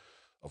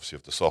 obviously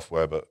of the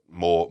software, but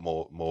more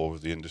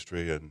of the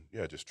industry, and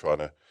just trying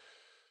to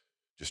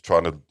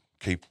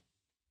keep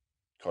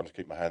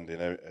my hand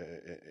in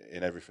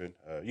everything.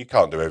 You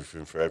can't do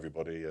everything for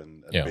everybody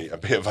and be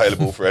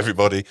available for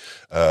everybody.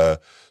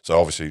 So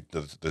obviously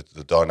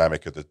the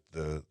dynamic of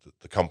the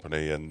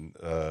company and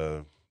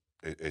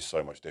is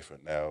so much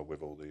different now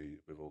with all the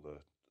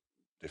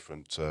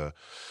different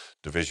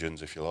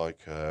divisions, if you like.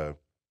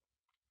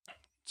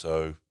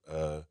 But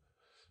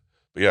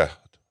yeah,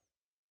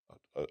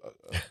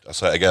 I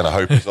say it again. I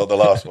hope it's not the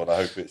last one. I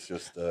hope it's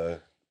just. All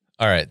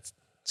right.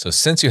 So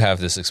since you have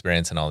this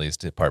experience in all these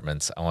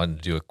departments, I wanted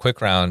to do a quick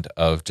round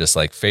of just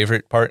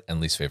favorite part and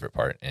least favorite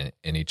part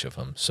in each of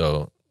them.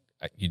 So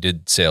you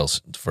did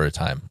sales for a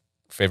time.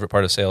 Favorite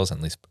part of sales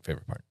and least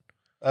favorite part?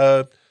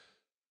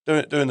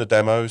 Doing the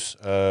demos.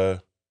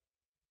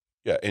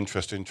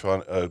 Interesting.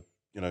 Trying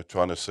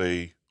to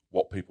see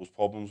what people's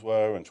problems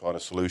were and trying a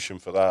solution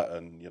for that.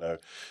 And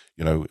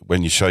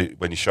when you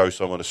show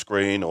someone a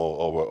screen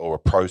or a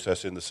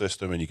process in the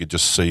system, and you could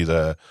just see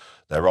their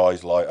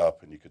eyes light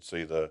up, and you could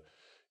see the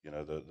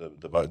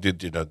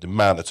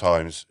amount of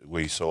times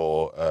we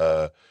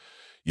saw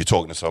you're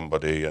talking to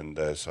somebody and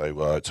they say,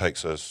 well, it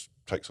takes us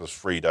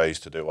 3 days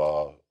to do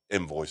our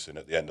invoicing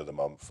at the end of the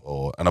month,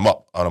 and I'm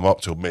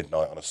up till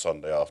midnight on a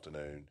Sunday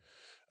afternoon.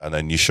 And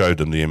then you showed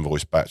them the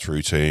invoice batch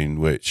routine,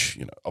 which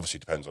obviously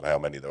depends on how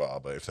many there are.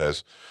 But if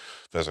there's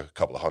a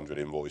couple of hundred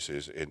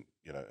invoices in,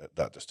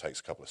 that just takes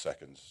a couple of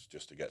seconds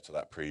just to get to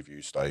that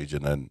preview stage,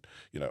 and then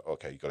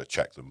okay, you've got to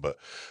check them. But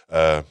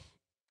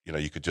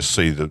you could just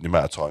see the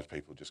amount of times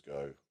people just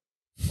go,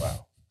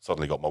 "Wow,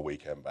 suddenly got my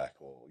weekend back,"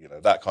 or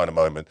that kind of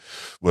moment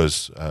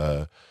was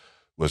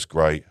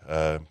great.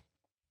 All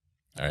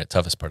right,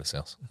 toughest part of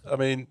sales.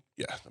 The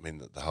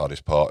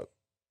hardest part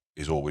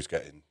is always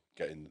getting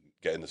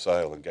the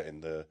sale and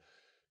getting them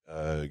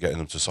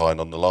to sign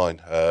on the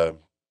line,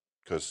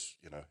 because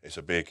it's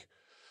a big,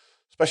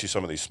 especially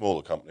some of these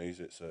smaller companies,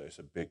 it's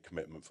a big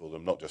commitment for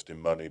them, not just in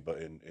money but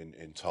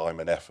in time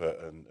and effort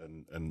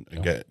and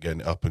getting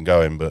it up and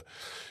going. But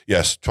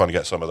yes, trying to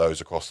get some of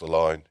those across the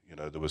line.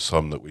 There was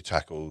some that we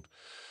tackled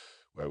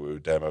where we were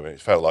demoing.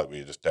 It felt like we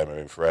were just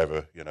demoing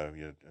forever, and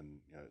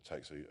it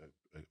takes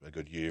a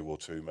good year or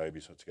two maybe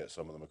to get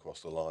some of them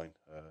across the line.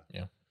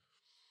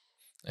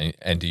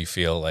 And do you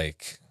feel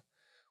like,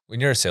 when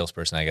you're a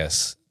salesperson, I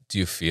guess, do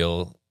you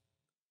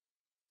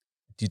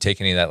take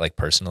any of that like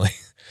personally?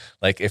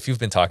 Like if you've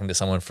been talking to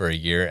someone for a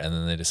year and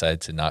then they decide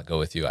to not go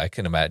with you, I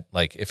can imagine,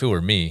 like if it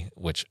were me,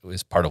 which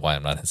is part of why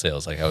I'm not in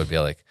sales, like I would be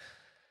like,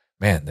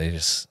 man, I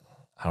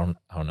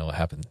don't know what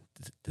happened.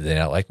 Did they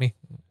not like me?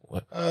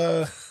 What?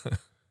 Did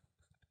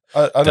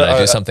I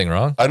do something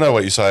wrong? I know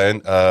what you're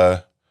saying.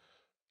 I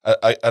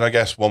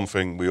guess one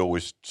thing we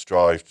always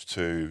strived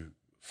to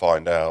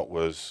find out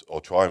was,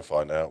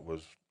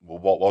 well,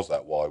 what was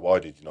that? Why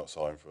did you not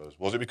sign for us?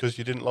 Was it because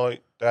you didn't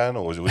like Dan,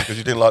 or was it because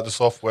you didn't like the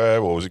software,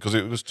 or was it because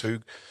it was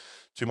too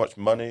much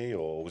money,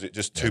 or was it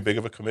just too big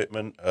of a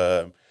commitment?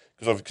 Because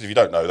if you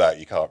don't know that,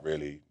 you can't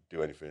really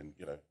do anything.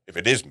 If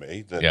it is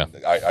me,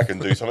 then I can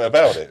do something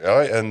about it,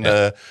 right? And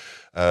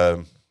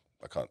I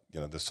can't.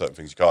 There's certain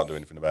things you can't do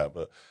anything about,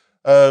 but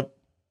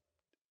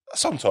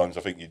sometimes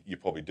I think you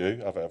probably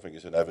do. I think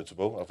it's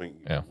inevitable. I think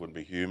it wouldn't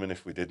be human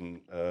if we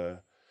didn't.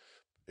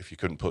 If you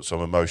couldn't put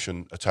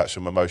attach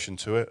some emotion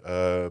to it,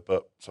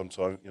 but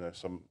sometimes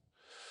some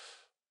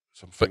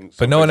things.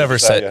 But no one ever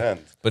said.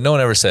 But no one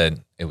ever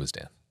said it was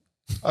Dan.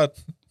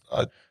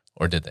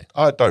 Or did they?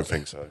 I don't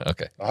think so.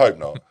 Okay, I hope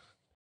not.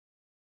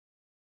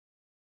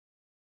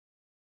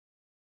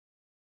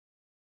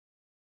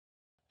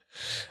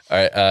 All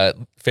right.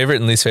 Favorite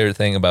and least favorite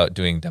thing about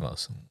doing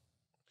demos?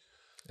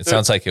 It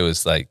sounds like it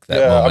was like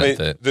that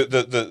moment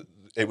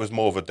it was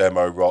more of a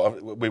demo role.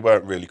 We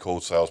weren't really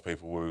called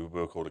salespeople. We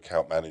were called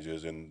account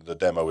managers, and the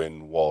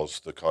demoing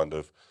was the kind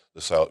of the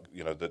sale.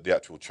 The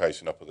actual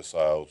chasing up of the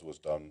sales was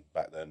done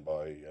back then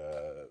by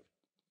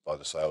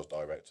the sales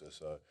director.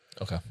 So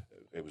okay,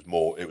 it was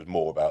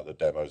more about the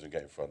demos and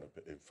getting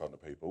in front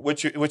of people,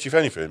 which if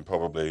anything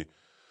probably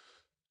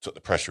took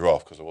the pressure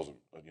off, because I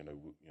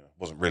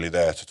wasn't really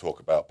there to talk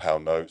about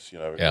pound notes. It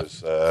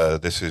was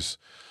this is,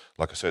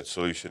 like I said,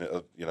 solution.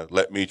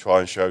 Let me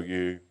try and show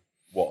you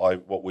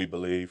what we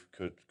believe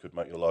could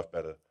make your life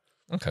better.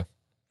 Okay,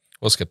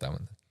 we'll skip that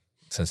one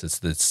since it's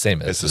the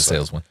same as the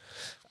sales one.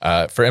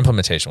 For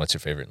implementation, what's your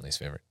favorite and least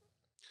favorite?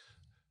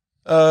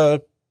 I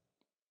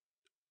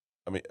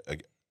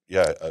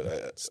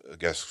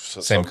guess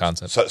same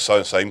concept.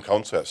 Same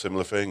concept,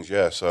 similar things.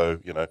 Yeah. So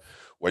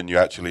when you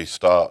actually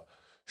start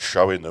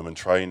showing them and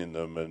training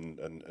them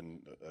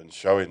and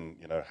showing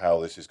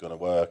how this is going to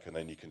work, and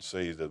then you can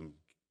see them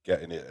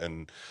getting it,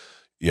 and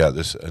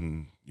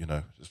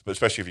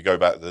especially if you go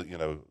back I don't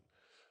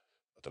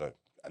know,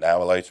 an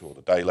hour later or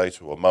the day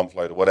later or a month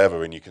later,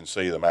 whatever, and you can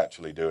see them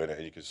actually doing it,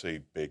 and you can see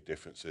big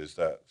differences.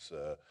 That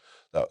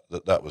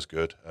was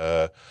good.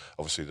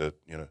 Obviously, the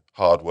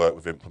hard work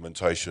with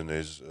implementation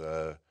is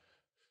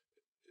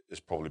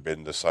probably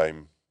been the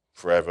same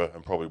forever,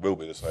 and probably will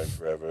be the same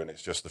forever. And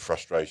it's just the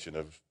frustration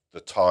of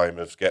the time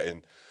of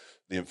getting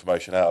the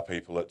information out of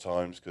people at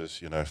times,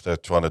 because if they're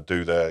trying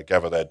to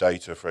gather their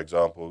data, for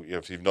example,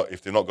 if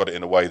they've not got it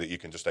in a way that you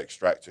can just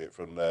extract it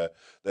from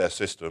their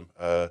system,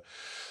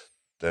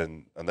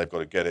 then and they've got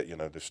to get it,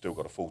 they've still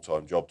got a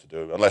full-time job to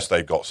do, unless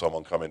they've got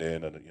someone coming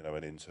in and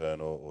an intern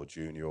or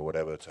junior or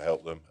whatever to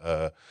help them.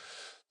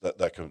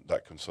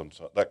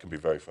 That can be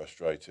very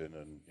frustrating,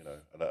 and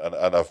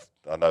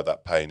I know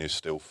that pain is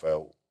still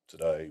felt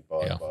today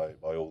by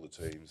all the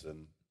teams,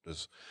 and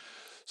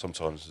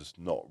sometimes there's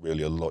not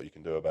really a lot you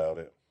can do about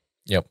it.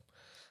 Yep.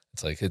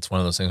 It's one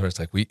of those things where it's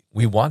like,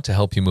 we want to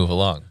help you move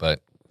along,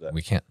 but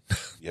we can't.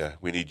 Yeah.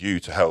 We need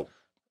you to help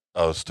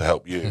us to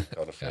help you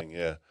kind of thing.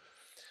 Yeah.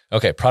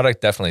 Okay.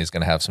 Product definitely is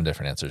going to have some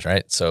different answers,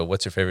 right? So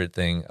what's your favorite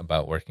thing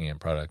about working in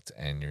product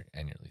and your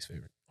least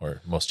favorite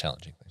or most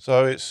challenging thing?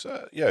 So it's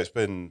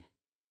been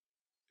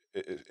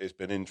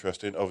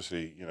interesting.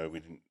 Obviously,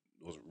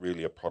 wasn't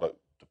really a product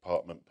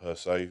department per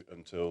se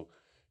until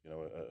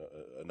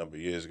a number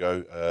of years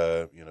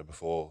ago.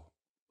 Before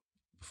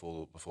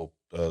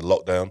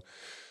lockdown.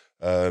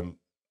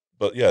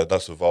 But yeah,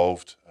 that's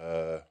evolved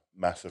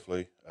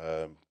massively,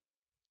 and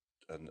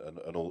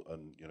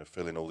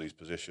filling all these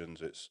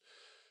positions.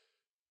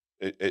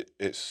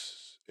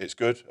 It's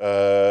good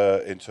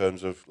in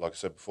terms of, like I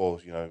said before,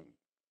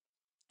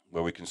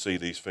 where we can see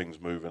these things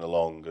moving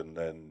along, and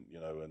then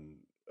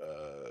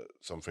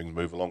some things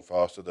move along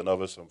faster than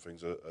others. Some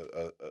things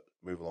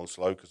move along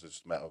slow because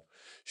it's a matter of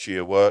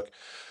sheer work.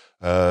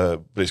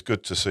 But it's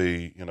good to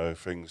see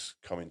things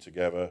coming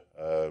together.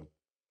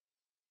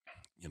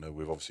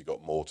 We've obviously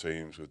got more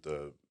teams with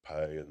the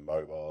pay and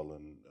mobile,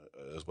 and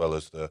as well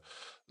as the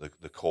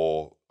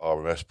core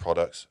RMS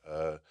products.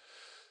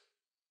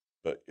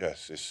 But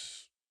yes,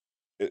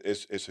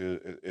 it's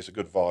a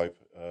good vibe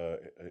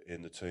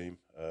in the team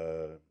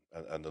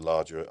and the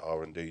larger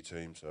R&D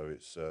team. So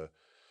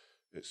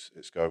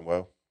it's going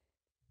well.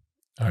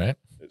 All right.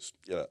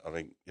 I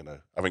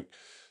think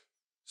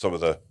some of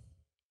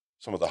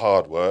the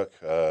hard work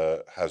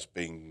has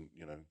been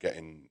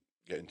getting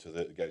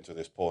to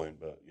this point,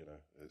 but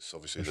it's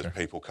obviously there's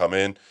people come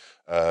in.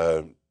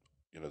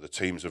 The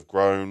teams have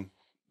grown,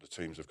 the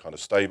teams have kind of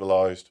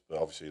stabilised, but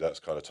obviously that's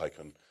kind of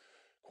taken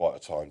quite a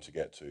time to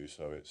get to.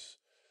 So it's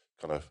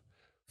kind of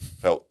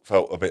felt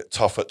a bit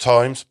tough at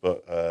times,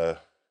 but it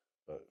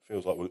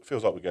feels like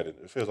we're getting.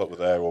 It feels like we're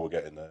there, or we're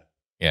getting there.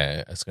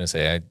 Yeah, I was going to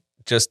say,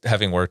 just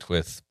having worked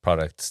with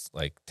products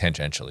like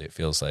tangentially, it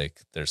feels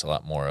like there's a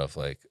lot more of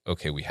like,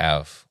 okay, we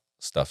have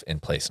stuff in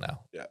place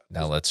now. Yeah.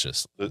 Now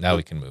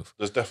we can move.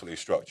 There's definitely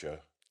structure.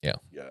 Yeah.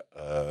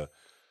 Yeah.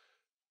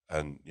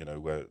 And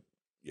where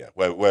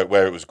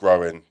it was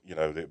growing,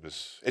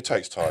 it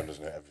takes time,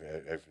 doesn't it?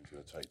 Everything's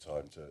going to take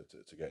time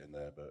to get in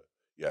there, but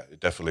yeah, it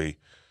definitely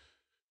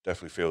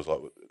feels like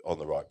we're on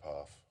the right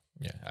path.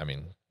 Yeah, I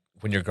mean,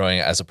 when you're growing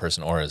as a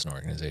person or as an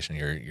organization,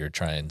 you're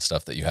trying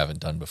stuff that you haven't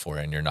done before,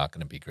 and you're not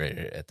going to be great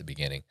at the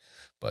beginning.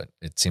 But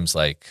it seems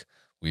like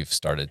we've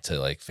started to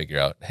like figure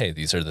out, hey,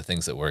 these are the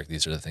things that work,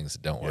 these are the things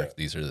that don't work,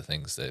 these are the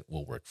things that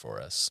will work for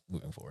us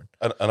moving forward.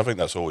 And I think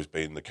that's always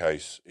been the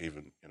case,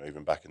 even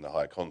back in the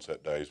high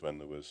concept days when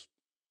there was,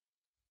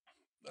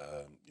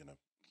 there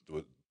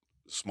were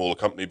a smaller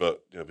company,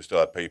 but we still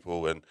had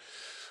people, and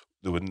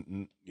they were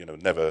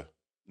never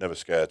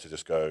scared to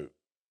just go,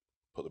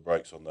 put the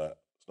brakes on that.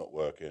 It's not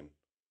working.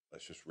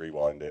 Let's just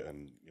rewind it,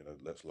 and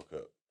let's look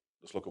at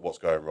what's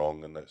going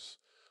wrong, and let's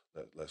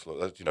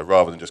look,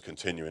 rather than just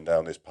continuing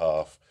down this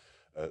path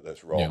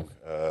that's wrong.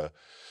 Yeah.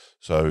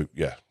 So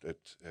yeah,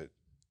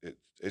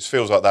 it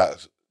feels like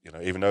that.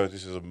 Even though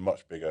this is a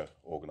much bigger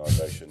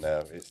organisation now,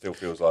 it still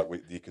feels like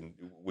we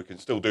can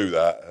still do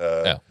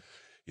that.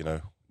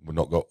 We're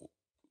not got.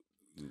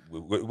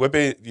 We're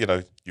being,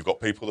 you've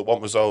got people that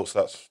want results.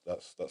 That's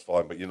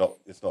fine, but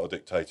it's not a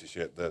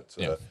dictatorship.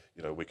 That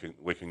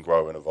we can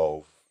grow and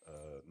evolve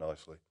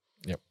nicely.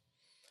 Yep.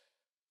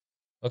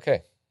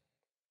 Okay.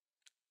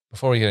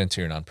 Before we get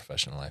into your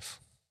non-professional life,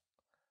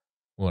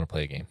 we want to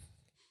play a game.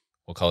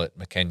 We'll call it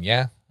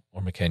McKenna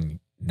or McKenna.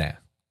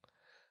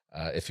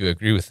 If you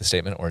agree with the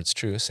statement or it's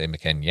true, say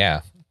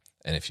McKenna,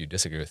 and if you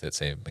disagree with it,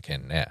 say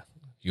McKenna.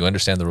 You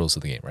understand the rules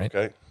of the game, right?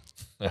 Okay.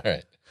 All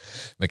right.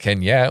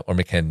 McKenna or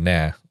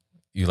McKenna,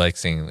 you like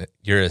singing?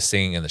 You're a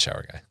singing in the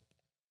shower guy.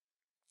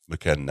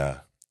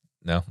 McKenna.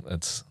 No,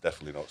 that's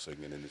definitely not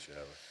singing in the shower.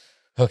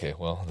 Okay,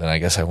 well then I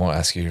guess I won't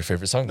ask you your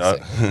favorite song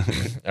to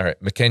sing. All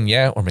right,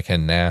 McKenna or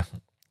McKenna,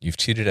 you've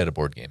cheated at a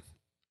board game.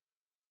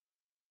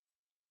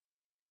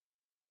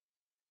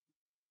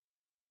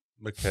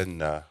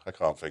 McKenna. I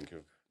can't think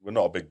of. We're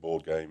not a big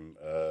board game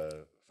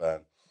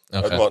fan.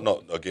 Okay. I'm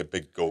not a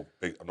big.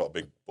 I'm not a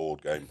big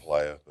board game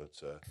player, but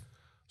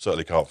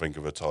certainly can't think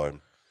of a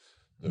time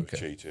that we've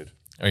cheated.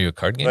 Are you a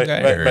card game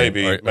guy?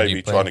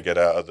 Maybe trying to get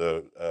out of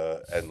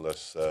the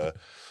endless.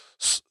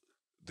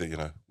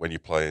 When you're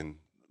playing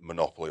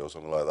Monopoly or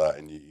something like that,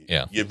 and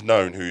you've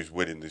known who's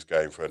winning this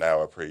game for an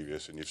hour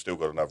previous, and you've still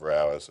got another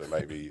hour, so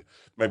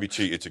maybe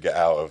cheated to get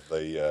out of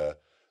the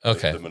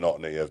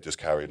monotony of just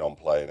carrying on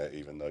playing it,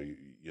 even though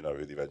you know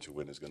who the eventual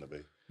winner is going to be.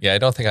 Yeah, I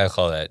don't think I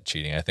call that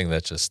cheating. I think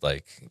that's just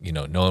like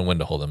knowing when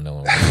to hold them,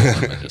 knowing when to hold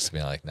them, and just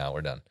being like, "No,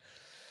 we're done."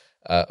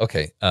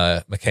 Okay,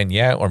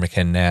 McKenna or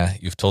McKenna,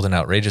 you've told an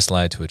outrageous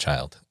lie to a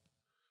child.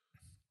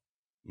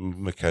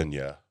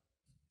 McKenna.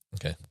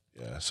 Okay.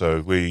 Yeah.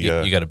 So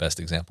you got a best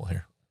example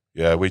here.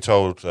 Yeah, we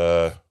told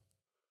our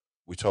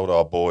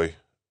boy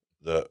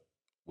that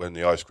when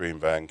the ice cream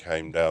van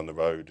came down the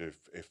road,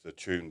 if the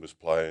tune was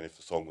playing, if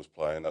the song was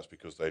playing, that's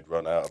because they'd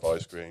run out of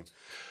ice cream.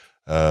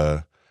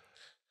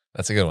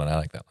 That's a good one. I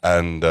like that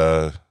one.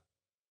 And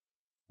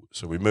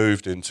so we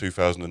moved in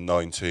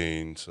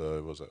 2019. So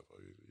what was that?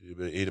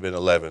 He'd have been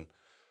 11.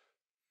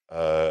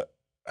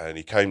 And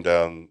he came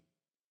down.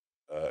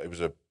 It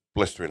was a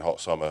blistering hot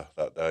summer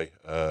that day,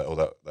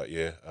 or that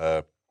year.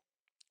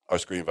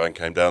 Ice cream van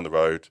came down the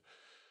road.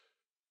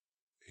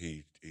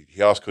 He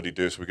asked could he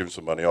do it, so we gave him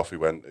some money. Off he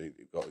went. He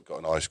got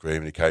an ice cream,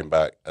 and he came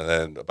back. And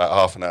then about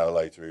half an hour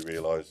later, he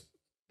realised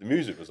the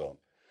music was on.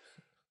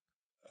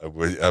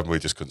 And we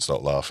just couldn't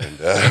stop laughing.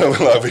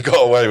 Like, we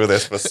got away with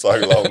this for so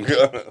long.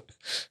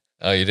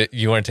 Oh,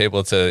 you weren't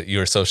able to. You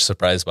were so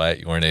surprised by it,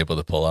 you weren't able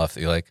to pull off.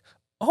 You're like,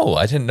 oh,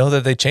 I didn't know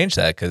that they changed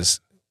that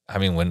because. I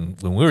mean, when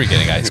we were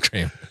getting ice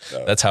cream,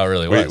 no, that's how it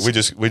really was. We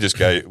just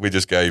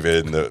gave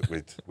in that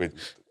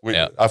we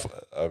yeah.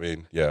 I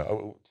mean, yeah.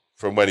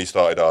 From when he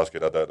started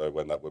asking, I don't know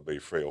when that would be,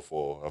 3 or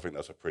 4. I think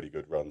that's a pretty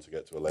good run to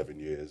get to 11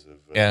 years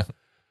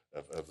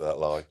of that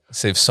lie.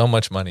 Save so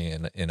much money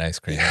in ice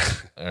cream. Yeah.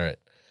 All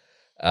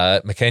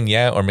right,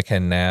 McKenna or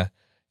McKenna,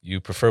 you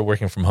prefer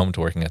working from home to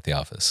working at the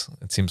office?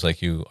 It seems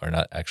like you are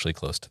not actually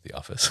close to the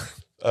office.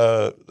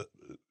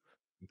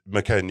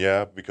 McKenna,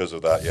 yeah, because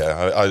of that, yeah.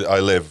 I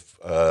live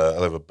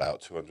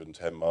about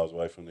 210 miles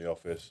away from the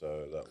office,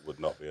 so that would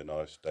not be a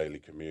nice daily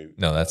commute.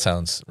 No, that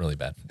sounds really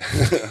bad.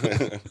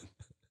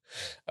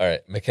 All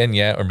right,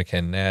 McKenna or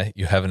McKenna,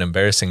 you have an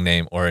embarrassing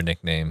name or a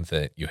nickname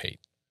that you hate?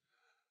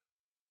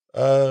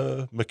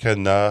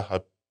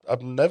 McKenna.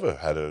 I've never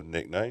had a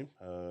nickname.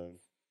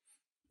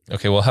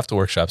 Okay, we'll have to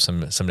workshop some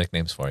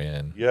nicknames for you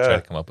and try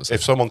to come up with something.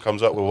 If someone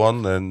comes up with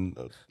one, then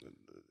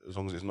as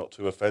long as it's not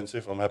too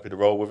offensive, I'm happy to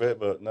roll with it.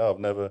 But no, I've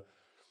never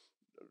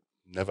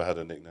had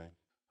a nickname.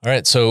 All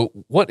right, so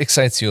what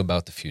excites you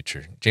about the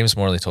future? James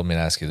Morley told me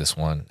to ask you this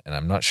one, and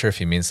I'm not sure if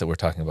he means that we're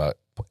talking about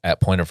at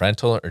point of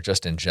rental or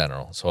just in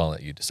general. So I'll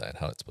let you decide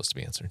how it's supposed to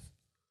be answered.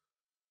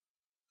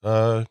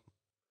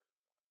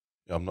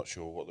 I'm not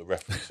sure what the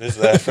reference is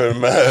there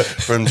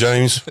from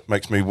James.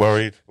 Makes me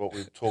worried what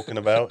we're talking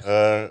about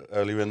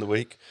earlier in the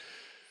week.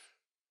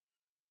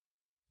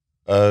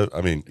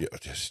 I mean,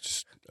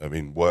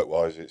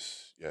 work-wise,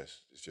 it's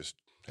just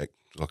like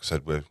I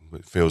said,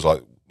 it feels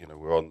like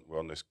we're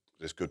on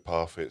this good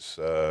path. It's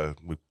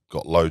we've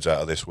got loads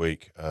out of this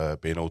week,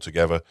 being all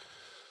together.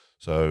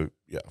 So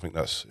yeah, I think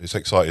it's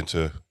exciting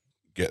to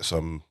get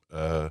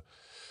somewhere,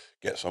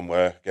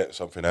 get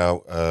something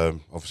out.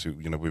 Obviously,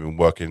 we've been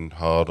working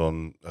hard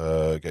on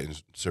getting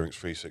Syrinx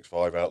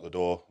 365 out the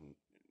door.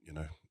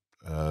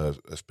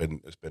 It's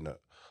been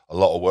a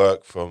lot of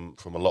work from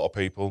a lot of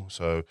people.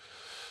 So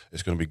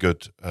it's going to be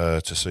good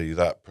to see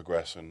that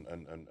progress and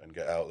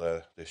get out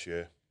there this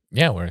year.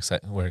 Yeah, we're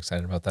excited. We're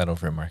excited about that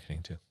over in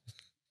marketing too.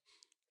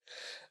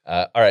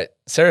 All right,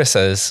 Sarah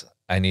says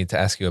I need to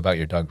ask you about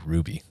your dog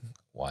Ruby.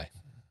 Why?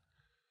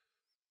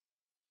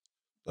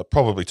 That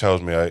probably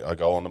tells me I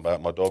go on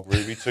about my dog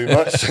Ruby too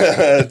much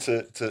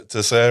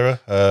to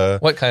Sarah.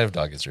 What kind of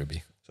dog is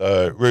Ruby?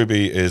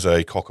 Ruby is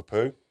a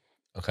cockapoo.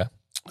 Okay.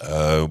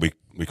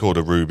 We called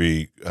her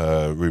Ruby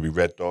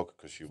Red Dog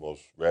because she was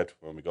red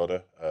when we got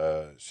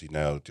her. She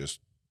now just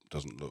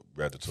doesn't look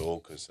red at all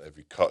because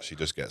every cut she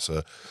just gets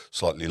a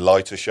slightly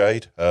lighter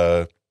shade.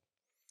 But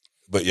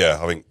yeah,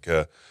 I think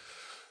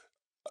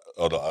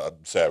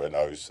Sarah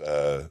knows,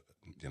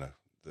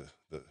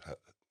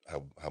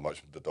 how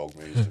much the dog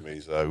means to me.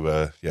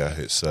 So yeah,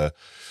 it's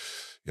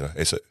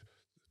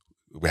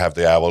we have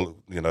the hour,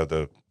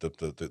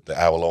 the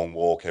hour-long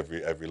walk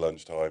every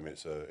lunchtime.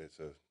 It's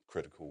a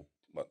critical,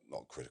 well,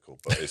 not critical,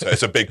 but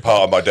it's a big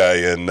part of my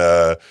day, and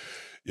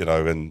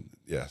and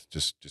yeah,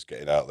 just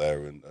getting out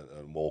there and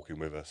walking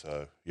with her.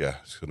 So yeah,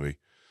 it's gonna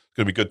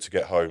be good to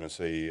get home and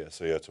see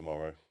her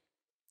tomorrow.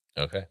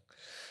 Okay.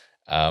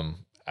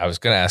 I was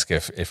going to ask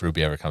if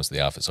Ruby ever comes to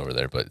the office over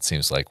there, but it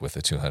seems like with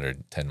a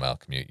 210-mile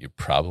commute, you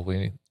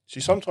probably... She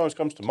sometimes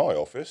comes to my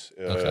office,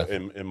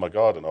 in my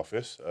garden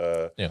office,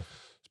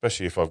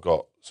 especially if I've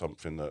got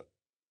something that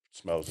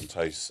smells and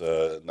tastes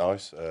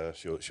nice.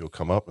 She'll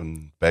come up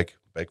and beg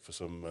for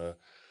some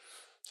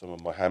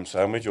of my ham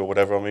sandwich or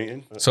whatever I'm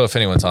eating. So if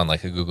anyone's on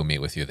like a Google Meet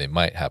with you, they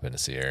might happen to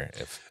see her.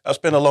 That's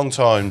been a long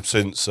time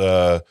since...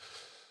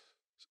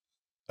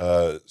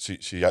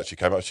 she actually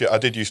came up. I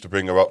did used to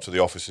bring her up to the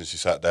office and she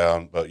sat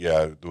down, but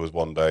yeah, there was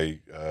one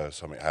day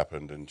something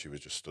happened and she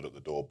was just stood at the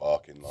door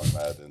barking like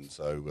mad, and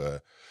so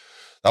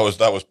that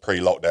was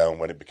pre-lockdown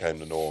when it became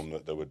the norm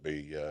that there would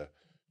be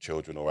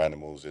children or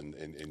animals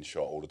in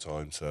shot all the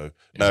time. So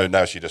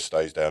now she just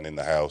stays down in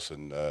the house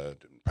and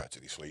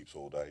practically sleeps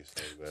all day.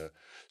 So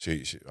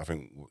she I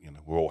think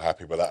we're all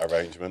happy with that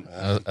arrangement.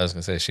 I was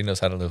going to say she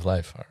knows how to live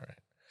life. All right.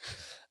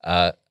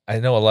 I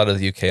know a lot of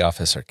the UK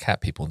office are cat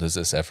people. Does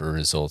this ever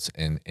result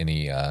in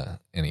any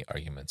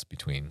arguments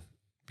between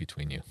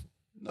you?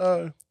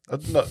 No,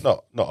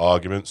 not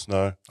arguments.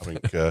 No, I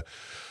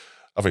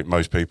think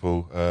most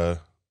people,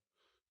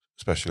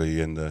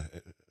 especially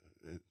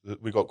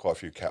we got quite a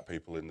few cat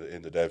people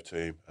in the dev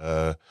team,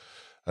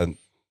 and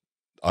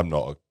I'm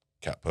not a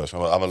cat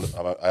person.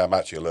 I'm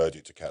actually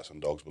allergic to cats and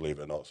dogs, believe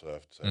it or not. So I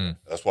have to say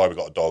that's why we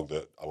got a dog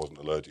that I wasn't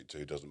allergic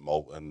to, doesn't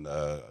molt, and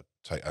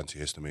take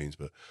antihistamines,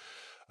 but.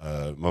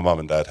 My mum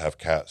and dad have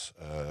cats,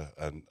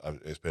 and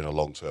it's been a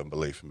long-term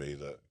belief for me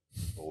that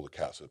all the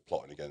cats are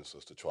plotting against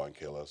us to try and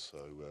kill us. So,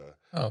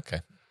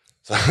 okay.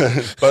 So,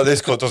 but this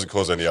doesn't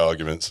cause any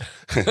arguments.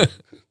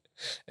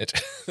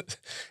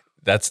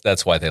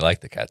 That's why they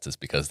like the cats, is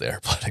because they are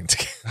plotting to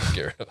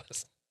get rid of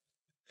us.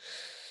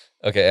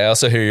 Okay, I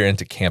also hear you're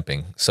into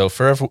camping. So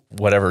for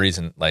whatever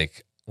reason,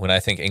 like when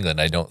I think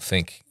England, I don't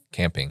think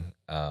camping.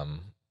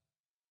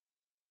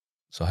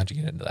 So how'd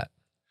you get into that?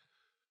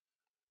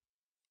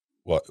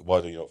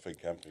 Why do you not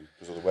think camping?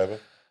 Because of the weather?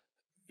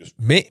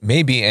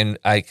 Maybe, and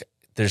I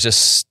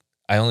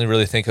only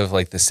really think of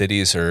like the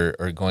cities or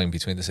going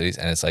between the cities,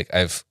 and it's like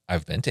I've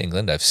been to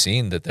England. I've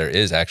seen that there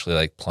is actually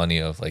like plenty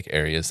of like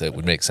areas that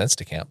would make sense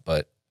to camp,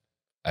 but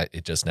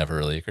it just never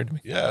really occurred to me.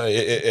 Yeah,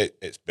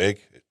 it's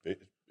big.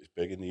 It's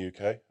big in the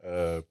UK.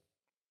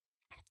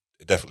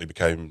 It definitely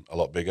became a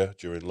lot bigger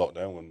during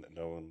lockdown when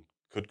no one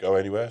could go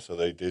anywhere, so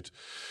they did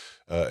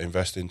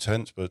invest in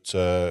tents. But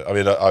I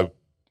mean,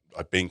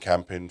 I've been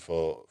camping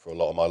for a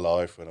lot of my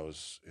life. When I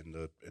was in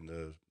the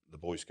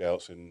Boy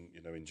Scouts in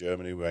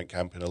Germany, we went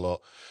camping a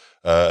lot.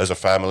 As a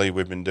family,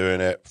 we've been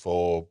doing it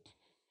for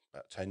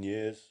about 10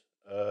 years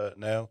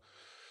now.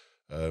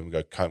 We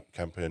go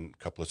camping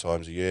a couple of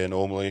times a year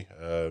normally.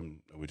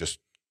 We just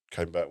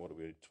came back,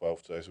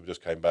 12 today? So we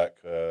just came back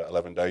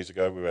 11 days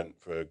ago. We went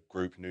for a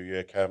group New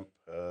Year camp.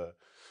 I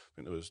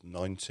think there was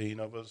 19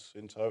 of us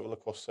in total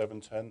across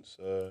 7 tents.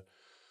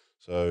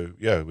 So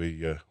yeah,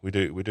 we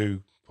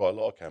do quite a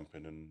lot of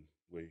camping, and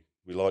we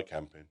like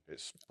camping.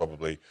 It's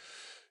probably,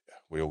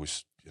 we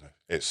always,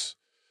 it's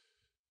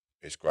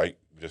great.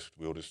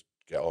 We all just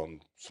get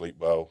on, sleep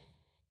well,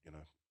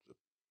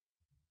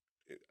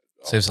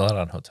 Saves a lot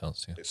on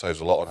hotels too. It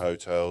saves a lot on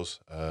hotels.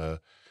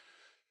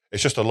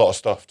 It's just a lot of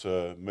stuff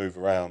to move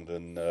around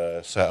and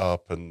set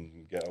up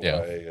and get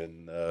away. Yeah.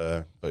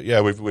 And but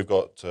yeah, we've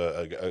got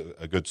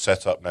a good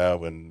setup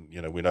now, and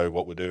we know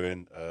what we're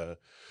doing.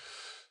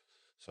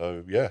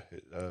 So yeah,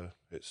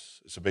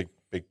 it's a big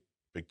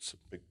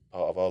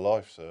part of our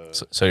life.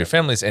 So your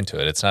family's into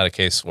it. It's not a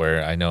case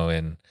where I know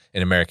in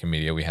American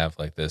media we have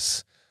like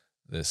this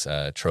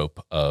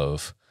trope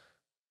of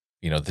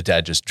the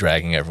dad just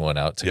dragging everyone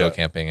out to go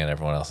camping, and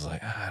everyone else is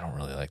like, I don't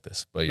really like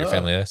this. But your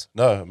family is?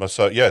 No,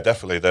 yeah,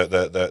 definitely.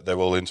 They're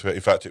all into it.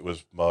 In fact, it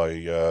was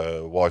my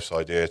wife's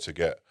idea to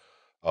get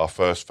our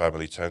first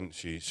family tent.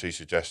 She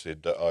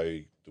suggested that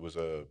there was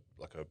a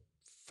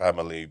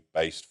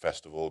family-based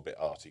festival, a bit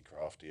arty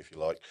crafty, if you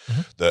like,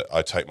 that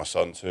I'd take my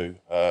son to.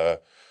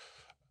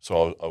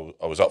 So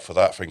I was up for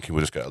that, thinking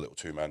we'll just get a little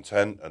 2-man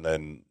tent, and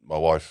then my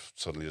wife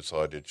suddenly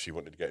decided she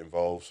wanted to get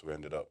involved, so we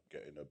ended up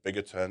getting a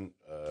bigger tent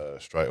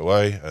straight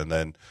away, and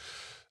then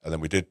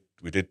we did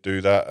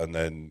do that, and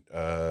then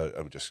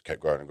and we just kept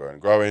growing and growing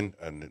and growing,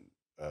 and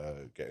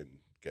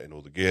getting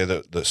all the gear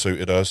that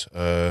suited us.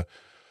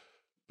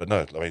 But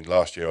no, I mean,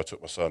 last year I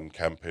took my son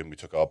camping. We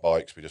took our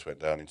bikes. We just went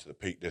down into the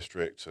Peak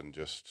District, and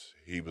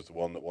he was the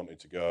one that wanted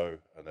to go,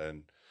 and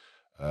then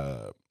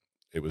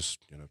it was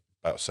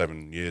about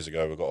 7 years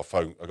ago,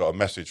 I got a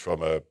message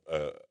from a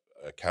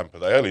camper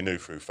they only knew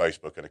through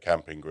Facebook and a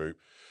camping group,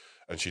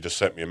 and she just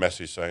sent me a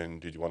message saying,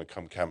 "Did you want to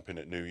come camping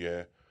at New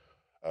Year?"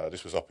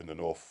 This was up in the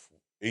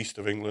northeast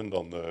of England,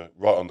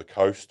 right on the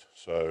coast,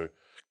 so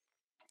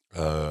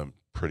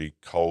pretty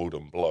cold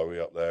and blowy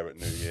up there at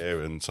New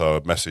Year. And so I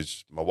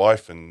messaged my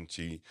wife, and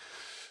she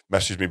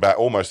messaged me back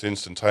almost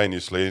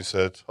instantaneously and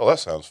said, "Oh, that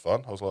sounds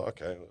fun." I was like,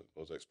 okay. I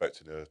was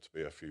expecting there to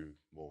be a few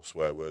more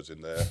swear words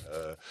in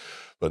there.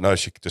 But no,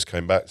 she just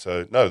came back.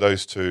 So, no,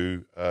 those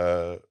two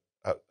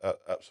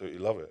absolutely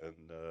love it.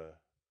 And,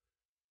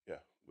 yeah,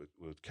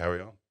 we'll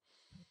carry on.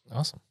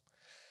 Awesome.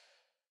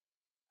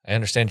 I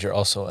understand you're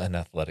also an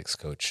athletics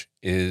coach.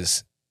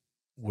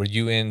 Were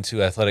you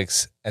into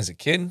athletics as a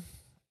kid,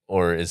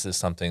 or is this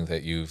something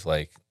that you've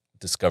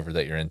discovered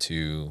that you're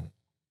into,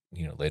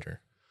 later?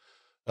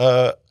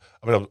 I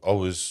mean, I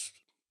was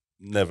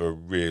never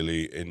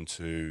really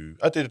into.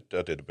 I did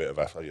a bit of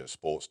athletics,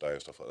 sports day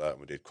and stuff like that, and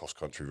we did cross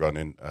country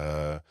running.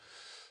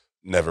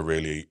 Never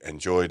really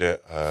enjoyed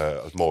it.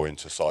 I was more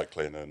into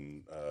cycling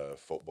and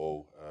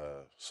football,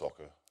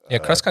 soccer. Yeah,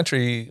 cross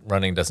country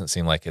running doesn't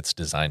seem like it's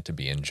designed to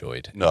be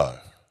enjoyed. No.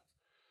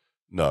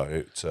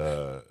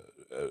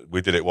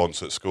 We did it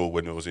once at school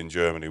when I was in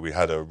Germany. We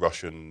had a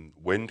Russian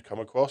wind come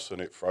across,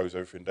 and it froze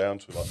everything down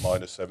to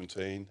minus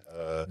 17.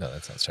 No,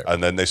 that sounds terrible.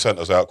 And then they sent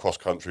us out cross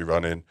country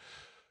running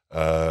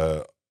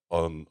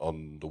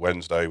on the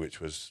Wednesday, which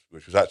was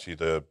actually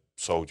the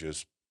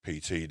soldiers'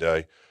 PT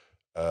day.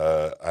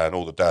 And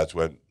all the dads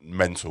went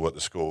mental at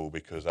the school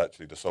because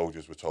actually the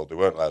soldiers were told they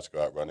weren't allowed to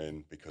go out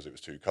running because it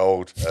was too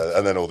cold.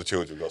 And then all the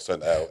children got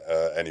sent out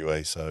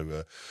anyway.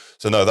 So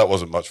no, that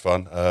wasn't much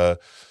fun.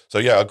 So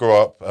yeah, I grew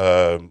up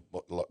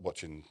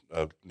watching,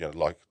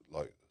 like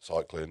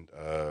cycling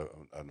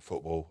and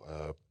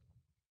football.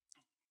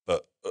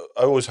 But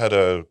I always had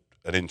an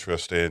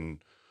interest in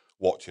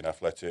watching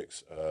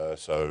athletics.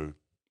 So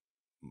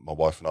my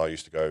wife and I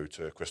used to go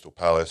to Crystal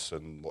Palace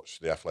and watch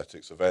the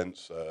athletics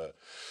events.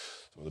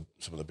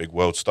 Some of the big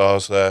world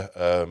stars there.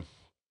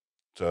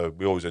 So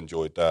we always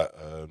enjoyed that.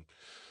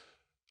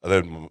 And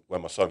then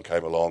when my son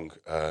came along,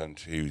 and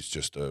he was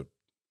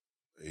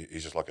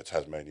he's just like a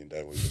Tasmanian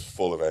devil. He was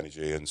full of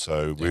energy, and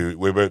so we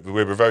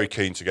were very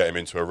keen to get him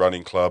into a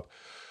running club.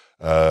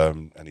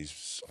 And I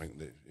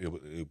think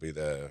he'll be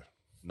there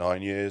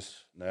 9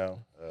 years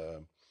now.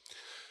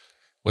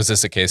 Was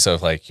this a case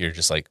of you're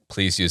just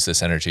please use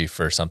this energy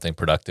for something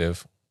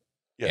productive?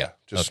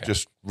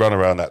 Just run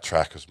around that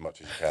track as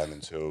much as you can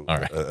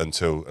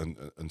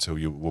until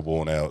you were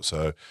worn out.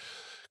 So,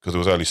 because there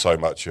was only so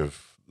much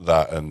of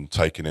that, and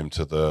taking him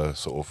to the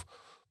sort of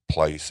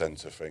play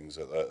centre things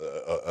at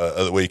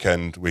the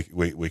weekend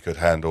we could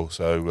handle.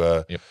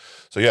 So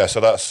so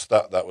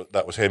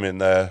that was him in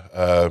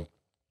there.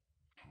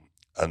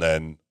 And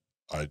then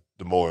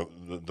the more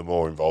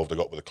involved I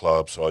got with the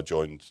club, so I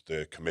joined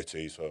the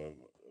committee. So I'm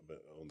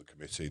on the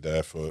committee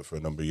there for a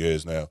number of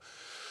years now.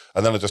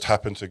 And then I just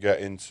happened to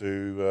get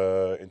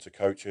into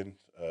coaching,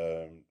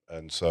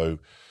 and so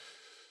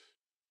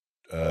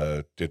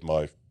did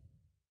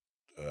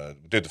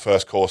the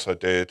first course I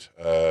did,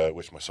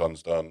 which my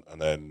son's done,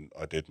 and then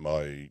I did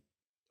my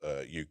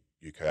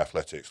UK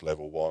Athletics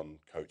Level 1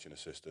 coaching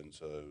assistant.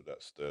 So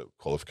that's the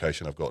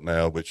qualification I've got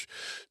now, which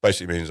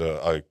basically means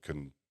I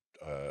can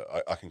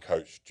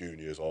coach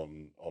juniors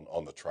on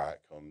the track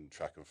and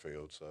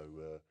field. So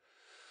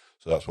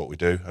that's what we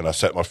do. And I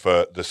set my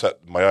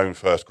own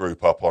first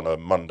group up on a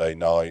Monday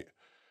night.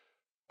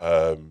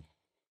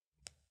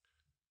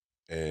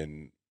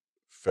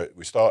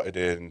 We started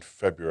in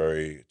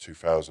February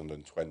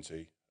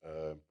 2020.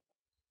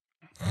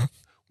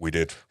 We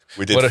did.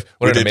 What an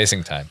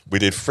amazing time. We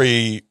did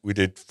 3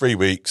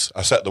 weeks.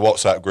 I set the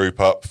WhatsApp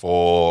group up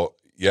for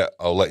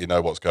I'll let you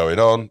know what's going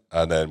on,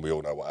 and then we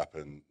all know what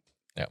happened.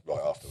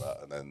 Right after that,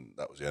 and then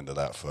that was the end of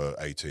that for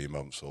 18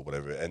 months or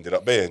whatever it ended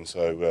up being.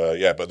 So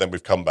but then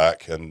we've come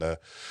back, and I'm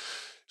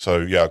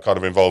kind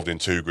of involved in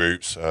 2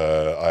 groups.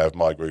 I have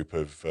my group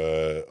of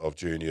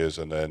juniors,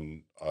 and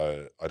then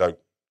I don't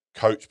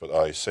coach, but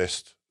I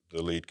assist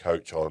the lead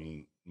coach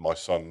on my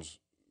son's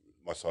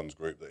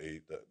group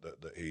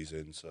that he's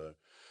in. So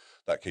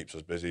that keeps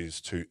us busy.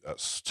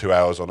 That's 2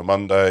 hours on a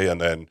Monday, and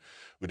then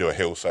we do a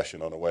hill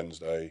session on a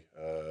Wednesday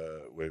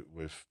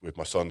with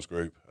my son's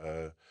group.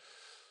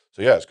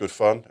 So it's good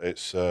fun.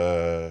 It's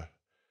can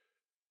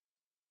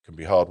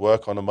be hard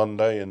work on a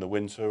Monday in the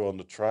winter on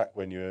the track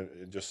when you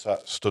just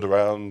stood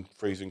around,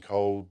 freezing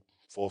cold,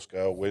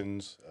 4-scale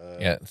winds.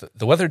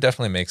 The weather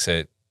definitely makes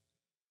it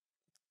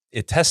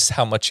tests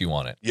how much you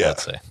want it.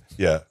 Let's say.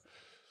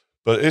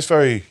 But it's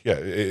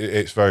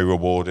it's very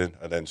rewarding,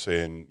 and then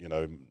seeing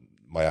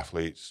my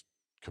athletes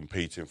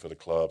competing for the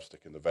club,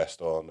 sticking the vest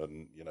on,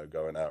 and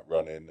going out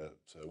running at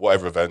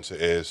whatever event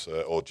it is,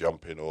 or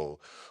jumping or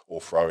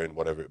throwing,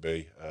 whatever it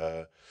be.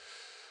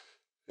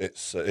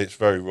 It's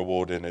very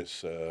rewarding. It's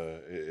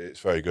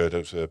very good.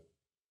 It's a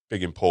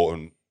big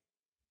important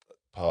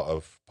part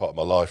of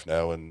my life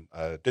now, and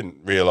I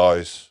didn't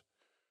realise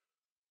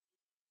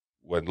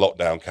when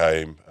lockdown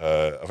came.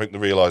 I think the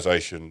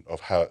realisation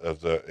of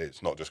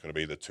it's not just going to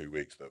be the 2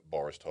 weeks that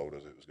Boris told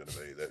us it was going to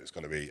be. That it's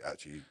going to be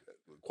actually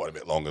quite a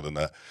bit longer than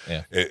that.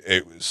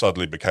 It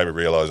suddenly became a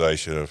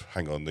realization of,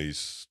 hang on, the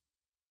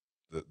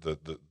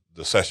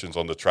sessions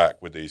on the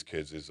track with these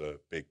kids is a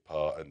big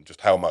part, and just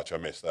how much I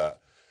missed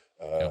that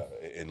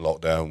in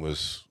lockdown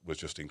was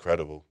just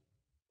incredible.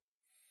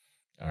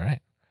 All right.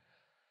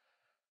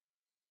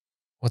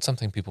 What's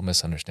something people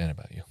misunderstand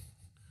about you?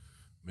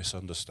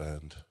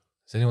 Misunderstand?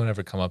 Has anyone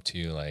ever come up to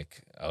you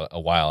like a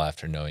while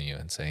after knowing you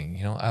and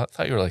saying, I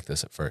thought you were like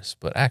this at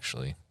first, but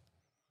actually?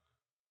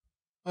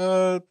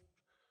 I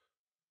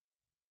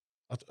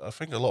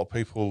think a lot of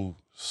people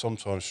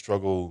sometimes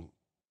struggle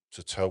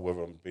to tell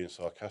whether I'm being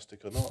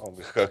sarcastic or not.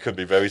 I could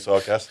be very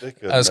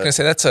sarcastic. I was going to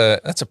say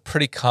that's a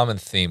pretty common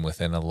theme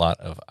within a lot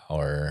of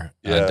our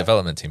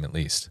development team, at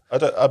least.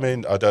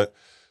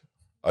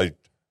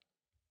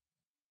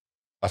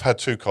 I've had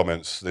 2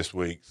 comments this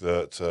week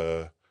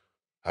that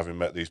having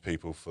met these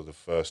people for the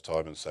first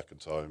time and second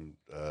time,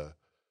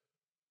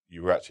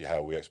 you were actually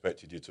how we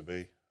expected you to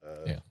be.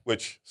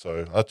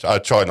 I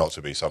try not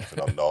to be something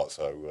I'm not.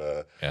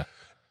 So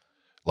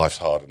life's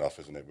hard enough,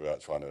 isn't it? Without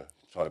trying to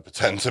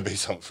pretend to be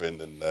something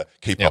and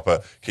keep up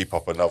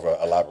another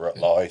elaborate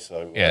lie.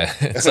 So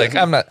it's like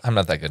I'm not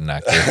that good an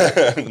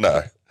actor.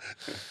 No.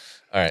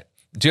 All right.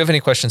 Do you have any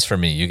questions for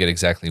me? You get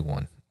exactly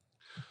 1.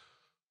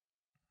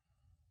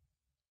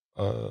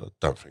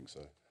 Don't think so.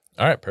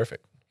 All right,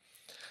 perfect.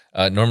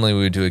 Normally we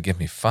would do a give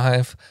me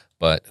 5,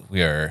 but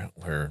we're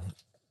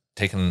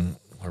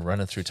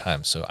running through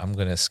time, so I'm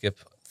going to skip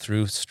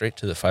through straight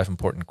to the 5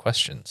 important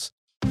questions.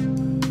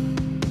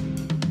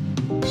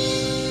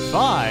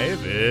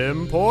 5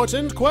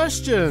 important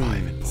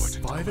questions.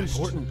 5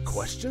 important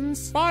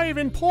questions? 5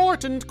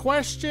 important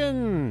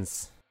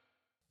questions.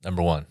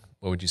 Number 1,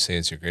 what would you say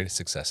is your greatest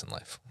success in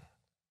life?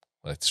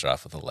 Let's start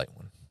off with a light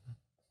one.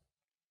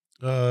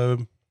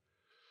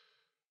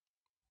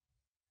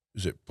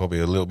 Is it probably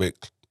a little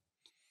bit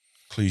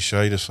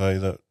cliche to say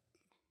that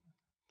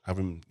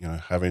having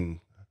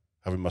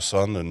my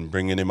son and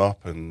bringing him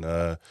up, and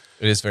it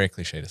is very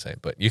cliche to say,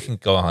 but you can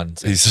go on. And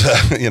say he's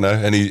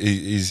and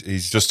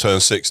he's just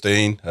turned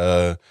 16,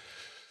 and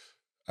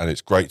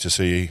it's great to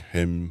see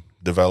him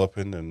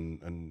developing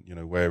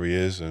and where he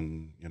is,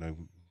 and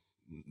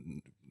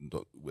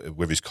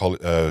with his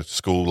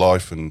school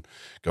life and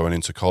going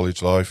into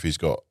college life, he's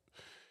got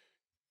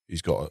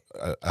he's got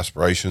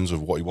aspirations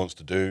of what he wants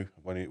to do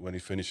when he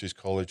finishes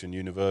college and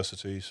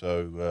university.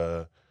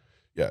 So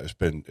it's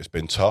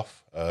been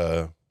tough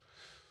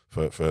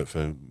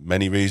for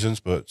many reasons,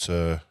 but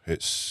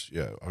it's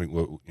I think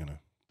we're,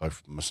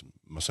 both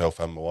myself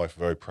and my wife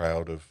are very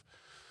proud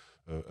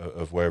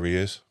of where he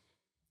is.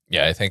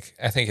 Yeah, I think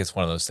it's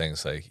one of those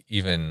things, like,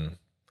 even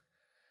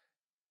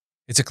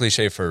it's a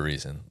cliche for a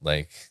reason.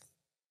 Like,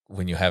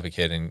 when you have a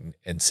kid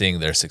and seeing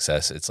their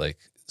success, it's like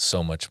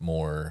so much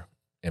more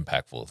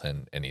impactful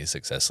than any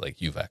success like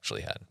you've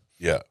actually had.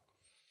 Yeah.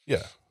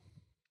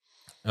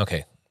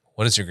 Okay.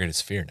 What is your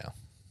greatest fear now?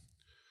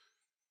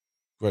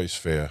 Greatest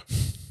fear.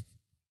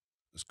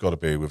 It's got to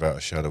be, without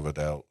a shadow of a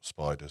doubt,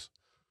 spiders.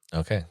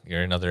 Okay.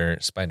 You're another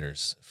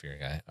spiders fear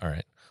guy. All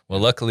right.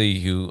 Well, luckily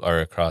you are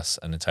across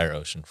an entire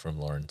ocean from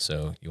Lauren,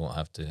 so you won't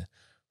have to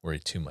worry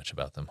too much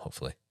about them,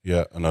 hopefully.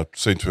 Yeah. And I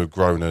seem to have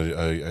grown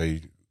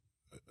a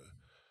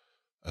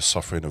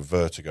suffering of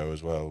vertigo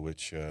as well,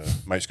 which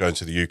makes going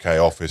to the UK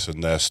office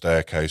and their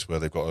staircase, where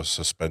they've got a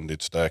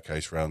suspended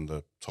staircase around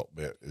the top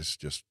bit, is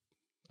just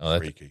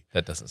freaky.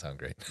 That doesn't sound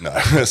great. No,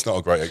 it's not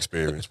a great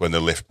experience when the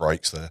lift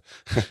breaks there.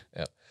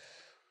 Yeah.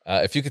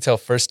 If you could tell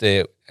first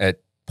day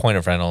at Point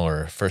of Rental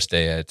or first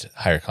day at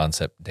Higher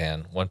Concept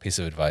Dan one piece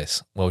of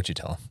advice, what would you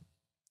tell him?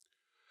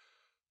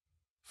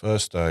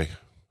 First day,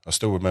 I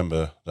still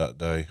remember that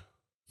day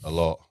a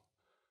lot.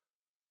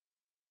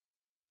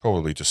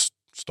 Probably just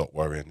stop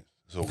worrying.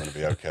 It's all going to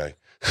be okay.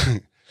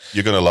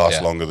 You're going to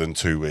last longer than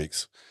 2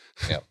 weeks.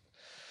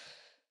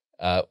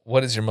 Yeah.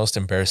 What is your most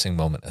embarrassing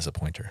moment as a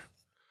pointer?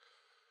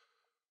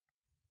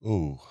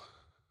 Ooh.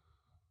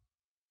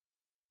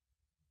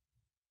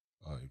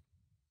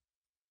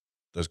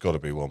 There's got to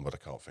be one, but I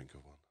can't think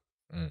of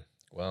one.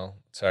 Well,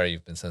 sorry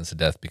you've been sentenced to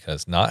death,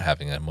 because not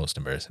having a most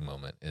embarrassing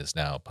moment is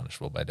now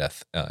punishable by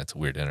death. It's a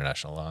weird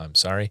international law. I'm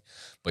sorry,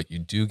 but you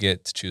do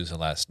get to choose a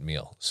last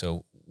meal.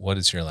 So what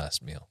is your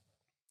last meal?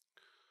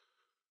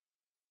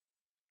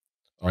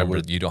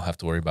 Remember, you don't have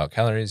to worry about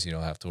calories. You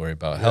don't have to worry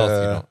about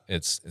health.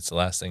 It's the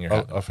last thing you're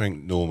having. I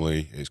think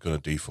normally it's going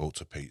to default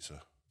to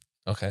pizza.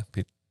 Okay.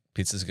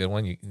 Pizza's a good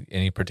one.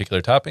 Any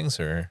particular toppings,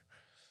 or?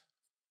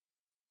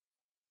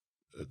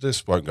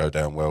 This won't go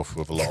down well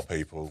with a lot of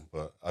people,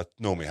 but I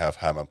normally have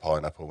ham and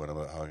pineapple when I'm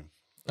at home.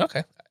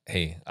 Okay.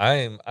 Hey,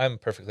 I'm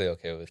perfectly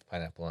okay with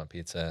pineapple on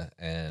pizza,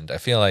 and I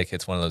feel like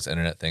it's one of those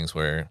internet things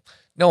where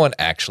no one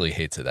actually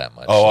hates it that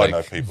much. Oh, I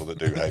know people that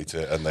do hate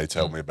it, and they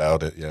tell me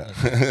about it. Yeah.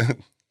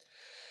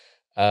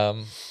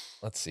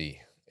 Let's see.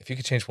 If you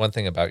could change one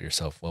thing about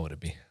yourself, what would it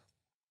be?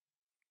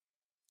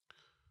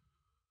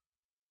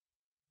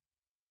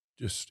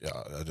 Just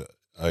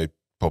I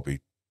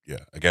probably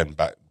again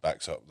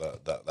backs up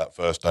that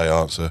first day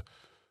answer.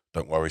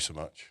 Don't worry so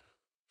much.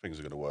 Things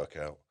are going to work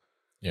out.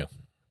 Yeah.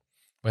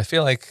 I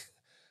feel like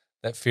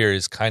that fear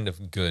is kind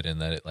of good in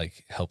that it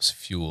like helps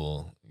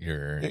fuel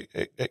your.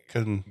 It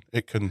can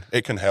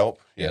help.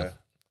 Yeah.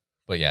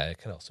 But yeah, it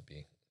can also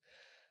be.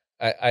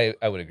 I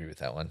would agree with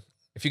that one.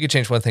 If you could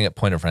change one thing at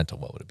Point of Rental,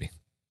 what would it be?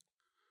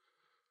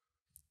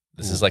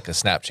 This is like a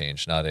snap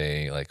change, not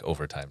a like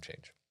overtime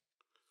change.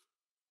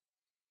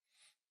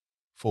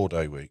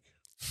 4-day week.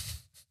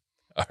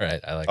 All right,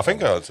 I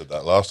think I answered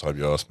that last time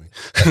you asked me.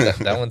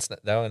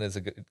 that one is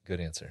a good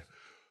answer.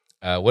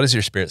 What is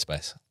your spirit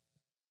spice?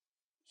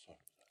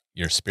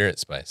 Your spirit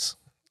spice.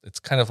 It's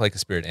kind of like a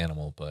spirit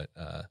animal, but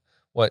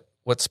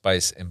what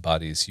spice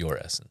embodies your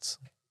essence?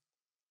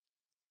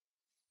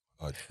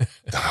 I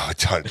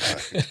don't know.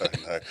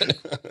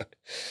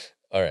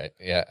 All right,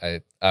 yeah,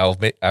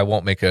 I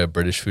won't make a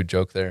British food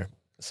joke there.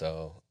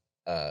 So,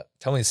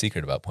 tell me a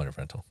secret about Point of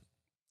Rental.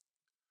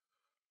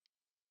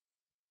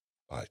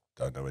 I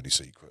don't know any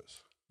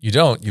secrets. You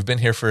don't? You've been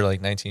here for like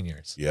 19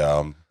 years.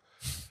 Yeah,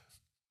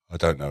 I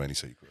don't know any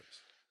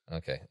secrets.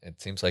 Okay, it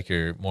seems like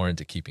you're more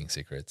into keeping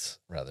secrets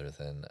rather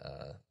than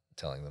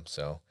telling them.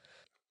 So,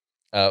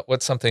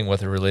 what's something,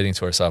 whether relating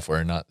to our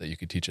software or not, that you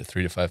could teach a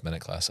 3 to 5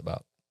 minute class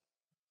about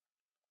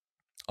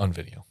on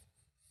video?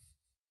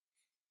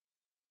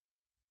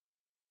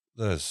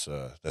 There's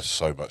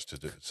so much to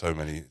do, so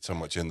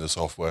much in the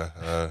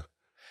software.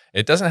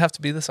 It doesn't have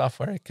to be the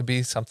software. It could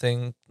be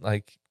something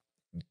like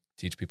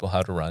teach people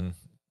how to run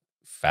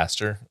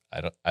faster.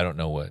 I don't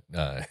know what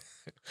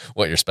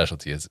what your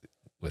specialty is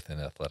within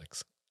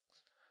athletics.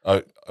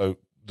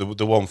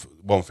 The one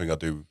thing I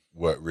do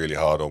work really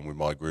hard on with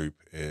my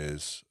group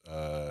is,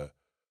 and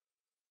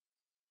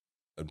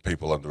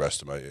people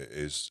underestimate it,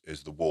 is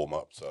the warm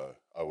up. So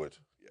I would,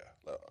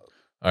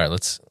 All right,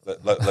 let's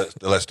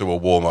do a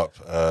warm up.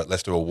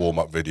 Let's do a warm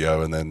up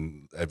video, and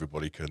then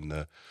everybody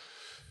can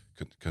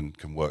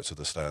work to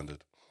the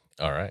standard.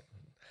 All right.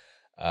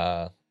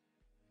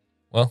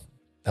 Well,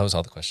 that was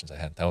all the questions I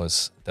had. That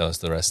was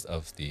the rest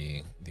of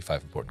the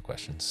 5 important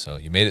questions. So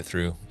you made it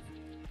through.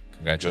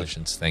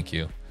 Congratulations. Good. Thank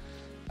you.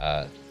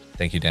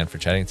 Thank you, Dan, for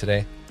chatting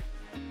today.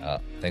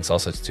 Thanks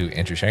also to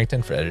Andrew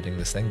Sherrington for editing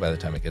this thing by the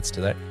time it gets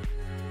to that.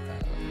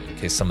 In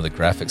case some of the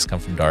graphics come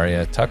from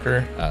Daria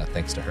Tucker,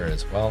 thanks to her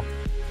as well.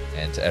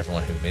 And to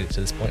everyone who made it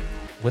to this point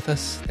with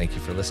us, thank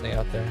you for listening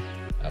out there.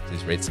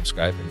 please rate,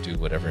 subscribe, and do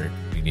whatever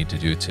you need to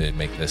do to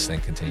make this thing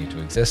continue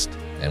to exist.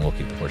 And we'll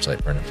keep the porch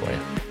light burning for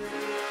you.